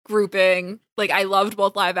grouping. Like, I loved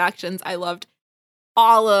both live actions. I loved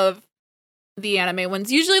all of the anime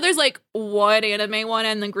ones. Usually there's like one anime one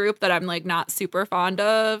in the group that I'm like not super fond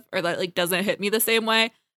of or that like doesn't hit me the same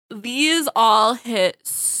way. These all hit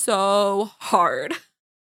so hard.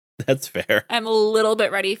 That's fair. I'm a little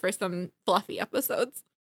bit ready for some fluffy episodes.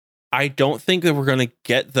 I don't think that we're going to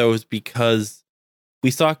get those because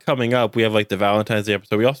we saw coming up, we have like the Valentine's Day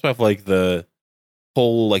episode. We also have like the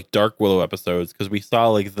whole like Dark Willow episodes because we saw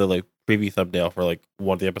like the like preview thumbnail for like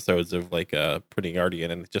one of the episodes of like Pretty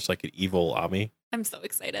Guardian and it's just like an evil Ami. I'm so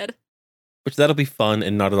excited. Which that'll be fun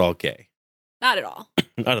and not at all gay. Not at all.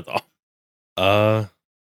 Not at all.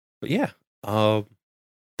 But yeah.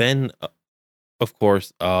 Then of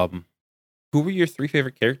course, who were your three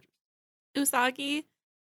favorite characters? Usagi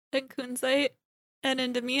and Kunzite and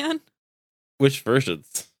Endymion. Which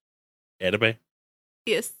versions? Anime?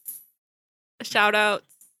 Yes.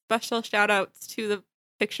 Special shout outs to the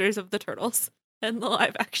pictures of the turtles and the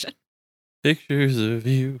live action. Pictures of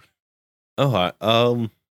you. Oh,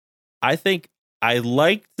 I think I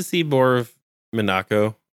like to see more of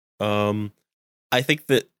Minako. I think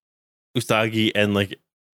that Usagi and like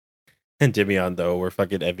Endymion though were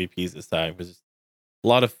fucking MVPs this time. It was just a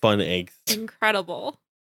lot of fun angst. Incredible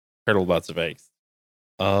amounts of angst.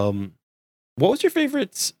 What was your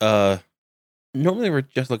favorite? Normally we're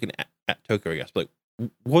just looking at Toku, I guess. But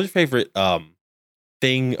like, what was your favorite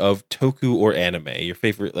thing of Toku or anime? Your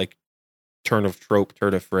favorite like turn of trope,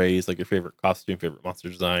 turn of phrase, like your favorite costume, favorite monster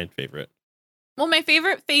design, favorite. Well, my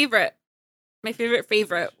favorite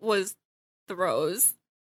was the rose.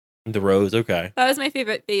 The rose, okay. That was my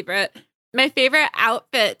favorite. My favorite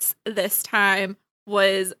outfits this time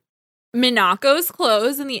was Minako's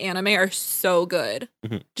clothes in the anime are so good.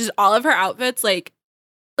 Mm-hmm. Just all of her outfits, like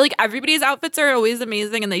everybody's outfits are always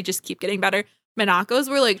amazing and they just keep getting better. Minako's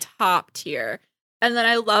were like top tier. And then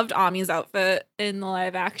I loved Ami's outfit in the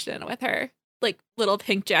live action with her like little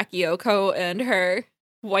pink Jackie Yoko and her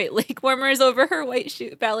white leg warmers over her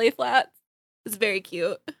white ballet flats. It's very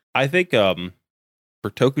cute. I think for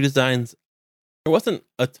Toku designs, there wasn't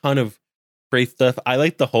a ton of great stuff. I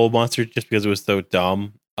liked the whole monster just because it was so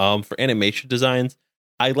dumb. For animation designs,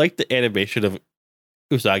 I liked the animation of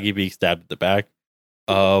Usagi being stabbed at the back.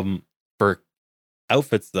 For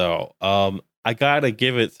outfits though, I gotta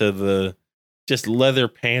give it to the just leather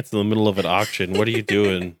pants in the middle of an auction. What are you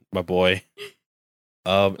doing, my boy?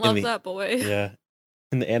 Love that boy. Yeah.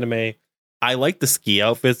 In the anime, I like the ski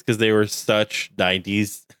outfits because they were such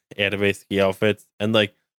 90s anime ski outfits. And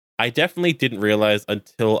like, I definitely didn't realize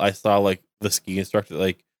until I saw like the ski instructor,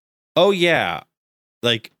 like, oh yeah,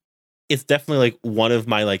 like it's definitely like one of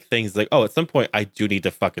my like things. Like, oh, at some point I do need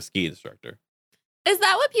to fuck a ski instructor. Is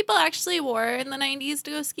that what people actually wore in the 90s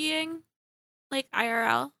to go skiing? Like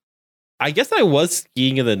IRL? I guess I was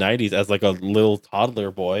skiing in the 90s as like a little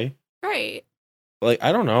toddler boy. Right. Like,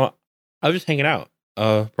 I don't know. I was just hanging out.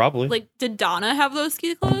 Probably. Like, did Donna have those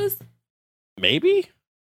ski clothes? Maybe.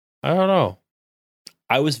 I don't know.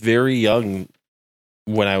 I was very young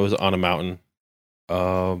when I was on a mountain.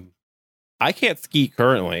 I can't ski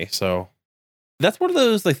currently, so that's one of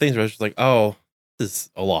those like things where I was just like, oh, this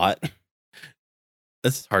is a lot.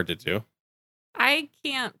 This is hard to do. I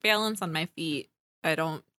can't balance on my feet. I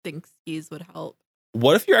don't think skis would help.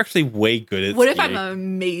 What if you're actually way good at What skiing? if I'm an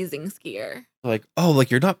amazing skier? Like, oh, like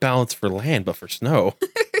you're not balanced for land, but for snow.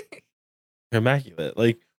 You're immaculate.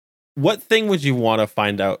 Like, what thing would you want to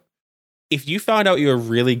find out? If you found out you were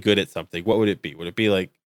really good at something, what would it be? Would it be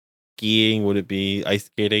like skiing? Would it be ice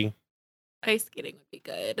skating? Ice skating would be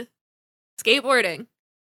good. Skateboarding.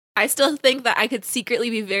 I still think that I could secretly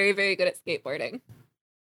be very, very good at skateboarding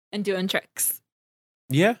and doing tricks.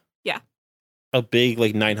 Yeah? Yeah. A big,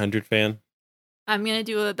 like, 900 fan? I'm going to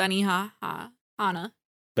do a Benihana.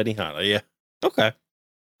 Benihana, yeah. Okay.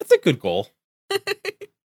 That's a good goal.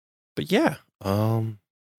 But yeah.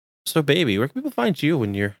 So, baby, where can people find you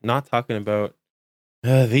when you're not talking about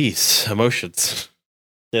these emotions?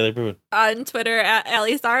 Sailor Moon. On Twitter at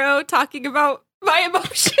Alisaro, talking about my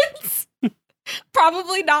emotions.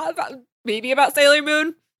 Probably not maybe about Sailor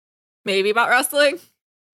Moon. Maybe about wrestling.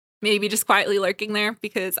 Maybe just quietly lurking there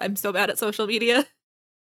because I'm so bad at social media.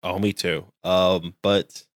 Oh, me too.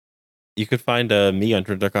 But you could find me on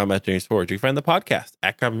Twitter.com at James Forge. You can find the podcast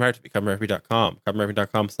at CommonMurphy.com,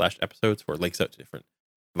 CommonMurphy.com/episodes for links out to different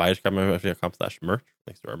providers, CommonMurphy.com/merch,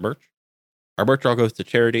 links to our merch. Our merch all goes to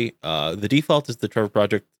charity. The default is the Trevor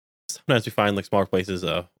Project. Sometimes we find like smaller places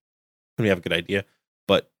when we have a good idea,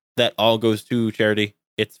 but that all goes to charity.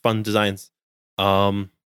 It's fun designs.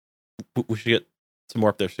 We should get some more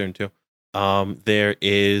up there soon too. There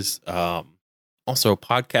is also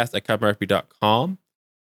podcast at CommonMurphy.com.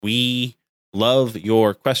 We love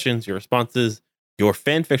your questions, your responses, your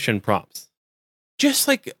fan fiction prompts. Just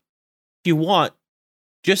like if you want,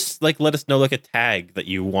 just like let us know like a tag that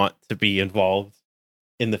you want to be involved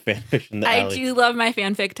in the fan fiction. I do love my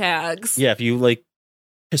fanfic tags. Yeah, if you like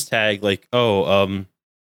just tag like,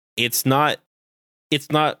 it's not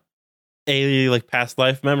a like past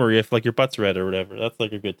life memory if like your butt's red or whatever. That's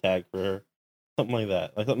like a good tag for her. Something like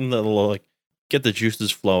that. Like something that'll like get the juices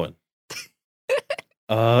flowing.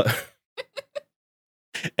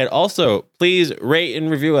 And also, please rate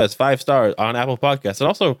and review us 5 stars on Apple Podcasts. And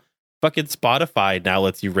also, fucking Spotify now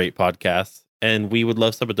lets you rate podcasts. And we would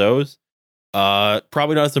love some of those.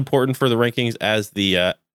 Probably not as important for the rankings as the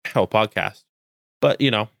Apple Podcast. But,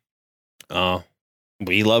 you know,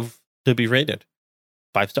 we love to be rated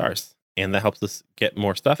 5 stars. And that helps us get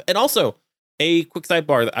more stuff. And also, a quick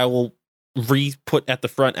sidebar that I will re-put at the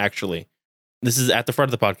front, actually. This is at the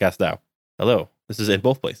front of the podcast now. Hello. This is in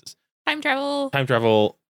both places. Time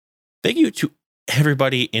travel. Thank you to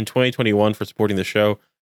everybody in 2021 for supporting the show.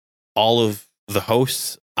 All of the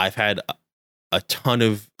hosts. I've had a ton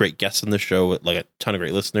of great guests on the show, like a ton of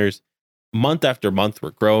great listeners. Month after month, we're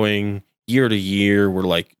growing. Year to year, we're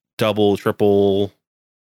like double, triple.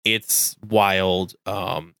 It's wild.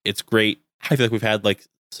 It's great. I feel like we've had like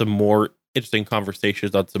some more interesting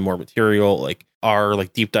conversations on some more material, like our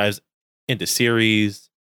like deep dives into series,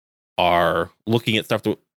 are looking at stuff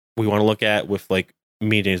that we want to look at with like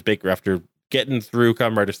me and James Baker after getting through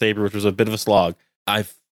Kamen Rider Saber, which was a bit of a slog.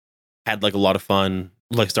 I've had like a lot of fun,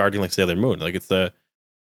 like starting like Sailor Moon. Like it's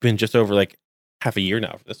been just over like half a year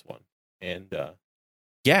now for this one. And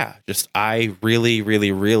yeah, just I really,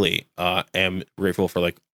 really, really am grateful for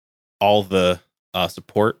like all the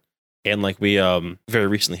support. And like we very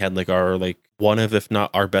recently had like our like one of, if not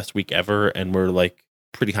our best week ever, and we're like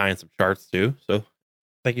pretty high in some charts too. So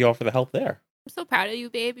thank you all for the help there. I'm so proud of you,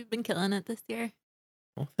 babe. You've been killing it this year.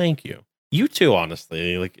 Well, thank you. You too,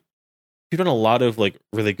 honestly. Like you've done a lot of like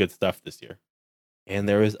really good stuff this year. And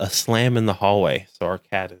there was a slam in the hallway, so our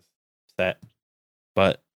cat is upset.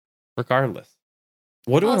 But regardless,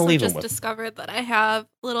 what do I want to leave him with? I just discovered that I have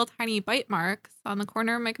little tiny bite marks on the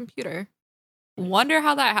corner of my computer. Wonder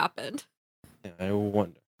how that happened. Yeah, I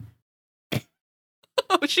wonder.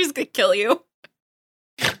 Oh, she's gonna kill you.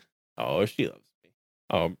 Oh, she loves me.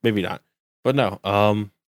 Oh, maybe not. But no,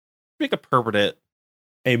 make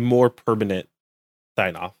a more permanent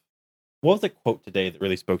sign off. What was the quote today that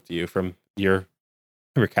really spoke to you from your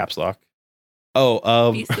caps lock?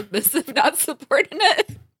 Be submissive, not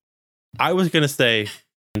subordinate. I was gonna say,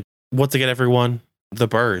 once again, everyone, the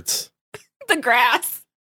birds. The grass.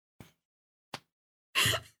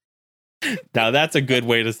 Now that's a good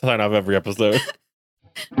way to sign off every episode.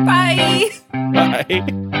 Bye.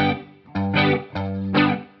 Bye.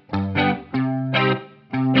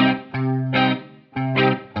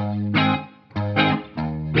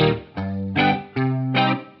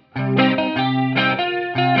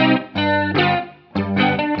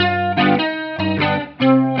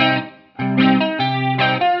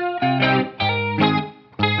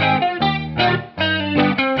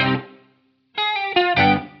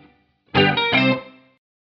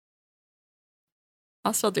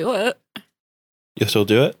 I'll still do it. You'll still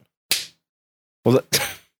do it? Was it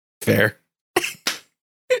fair?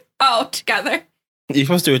 Oh, together. You're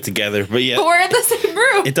supposed to do it together, but yeah. But we're in the same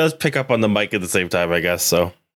room. It does pick up on the mic at the same time, I guess, so.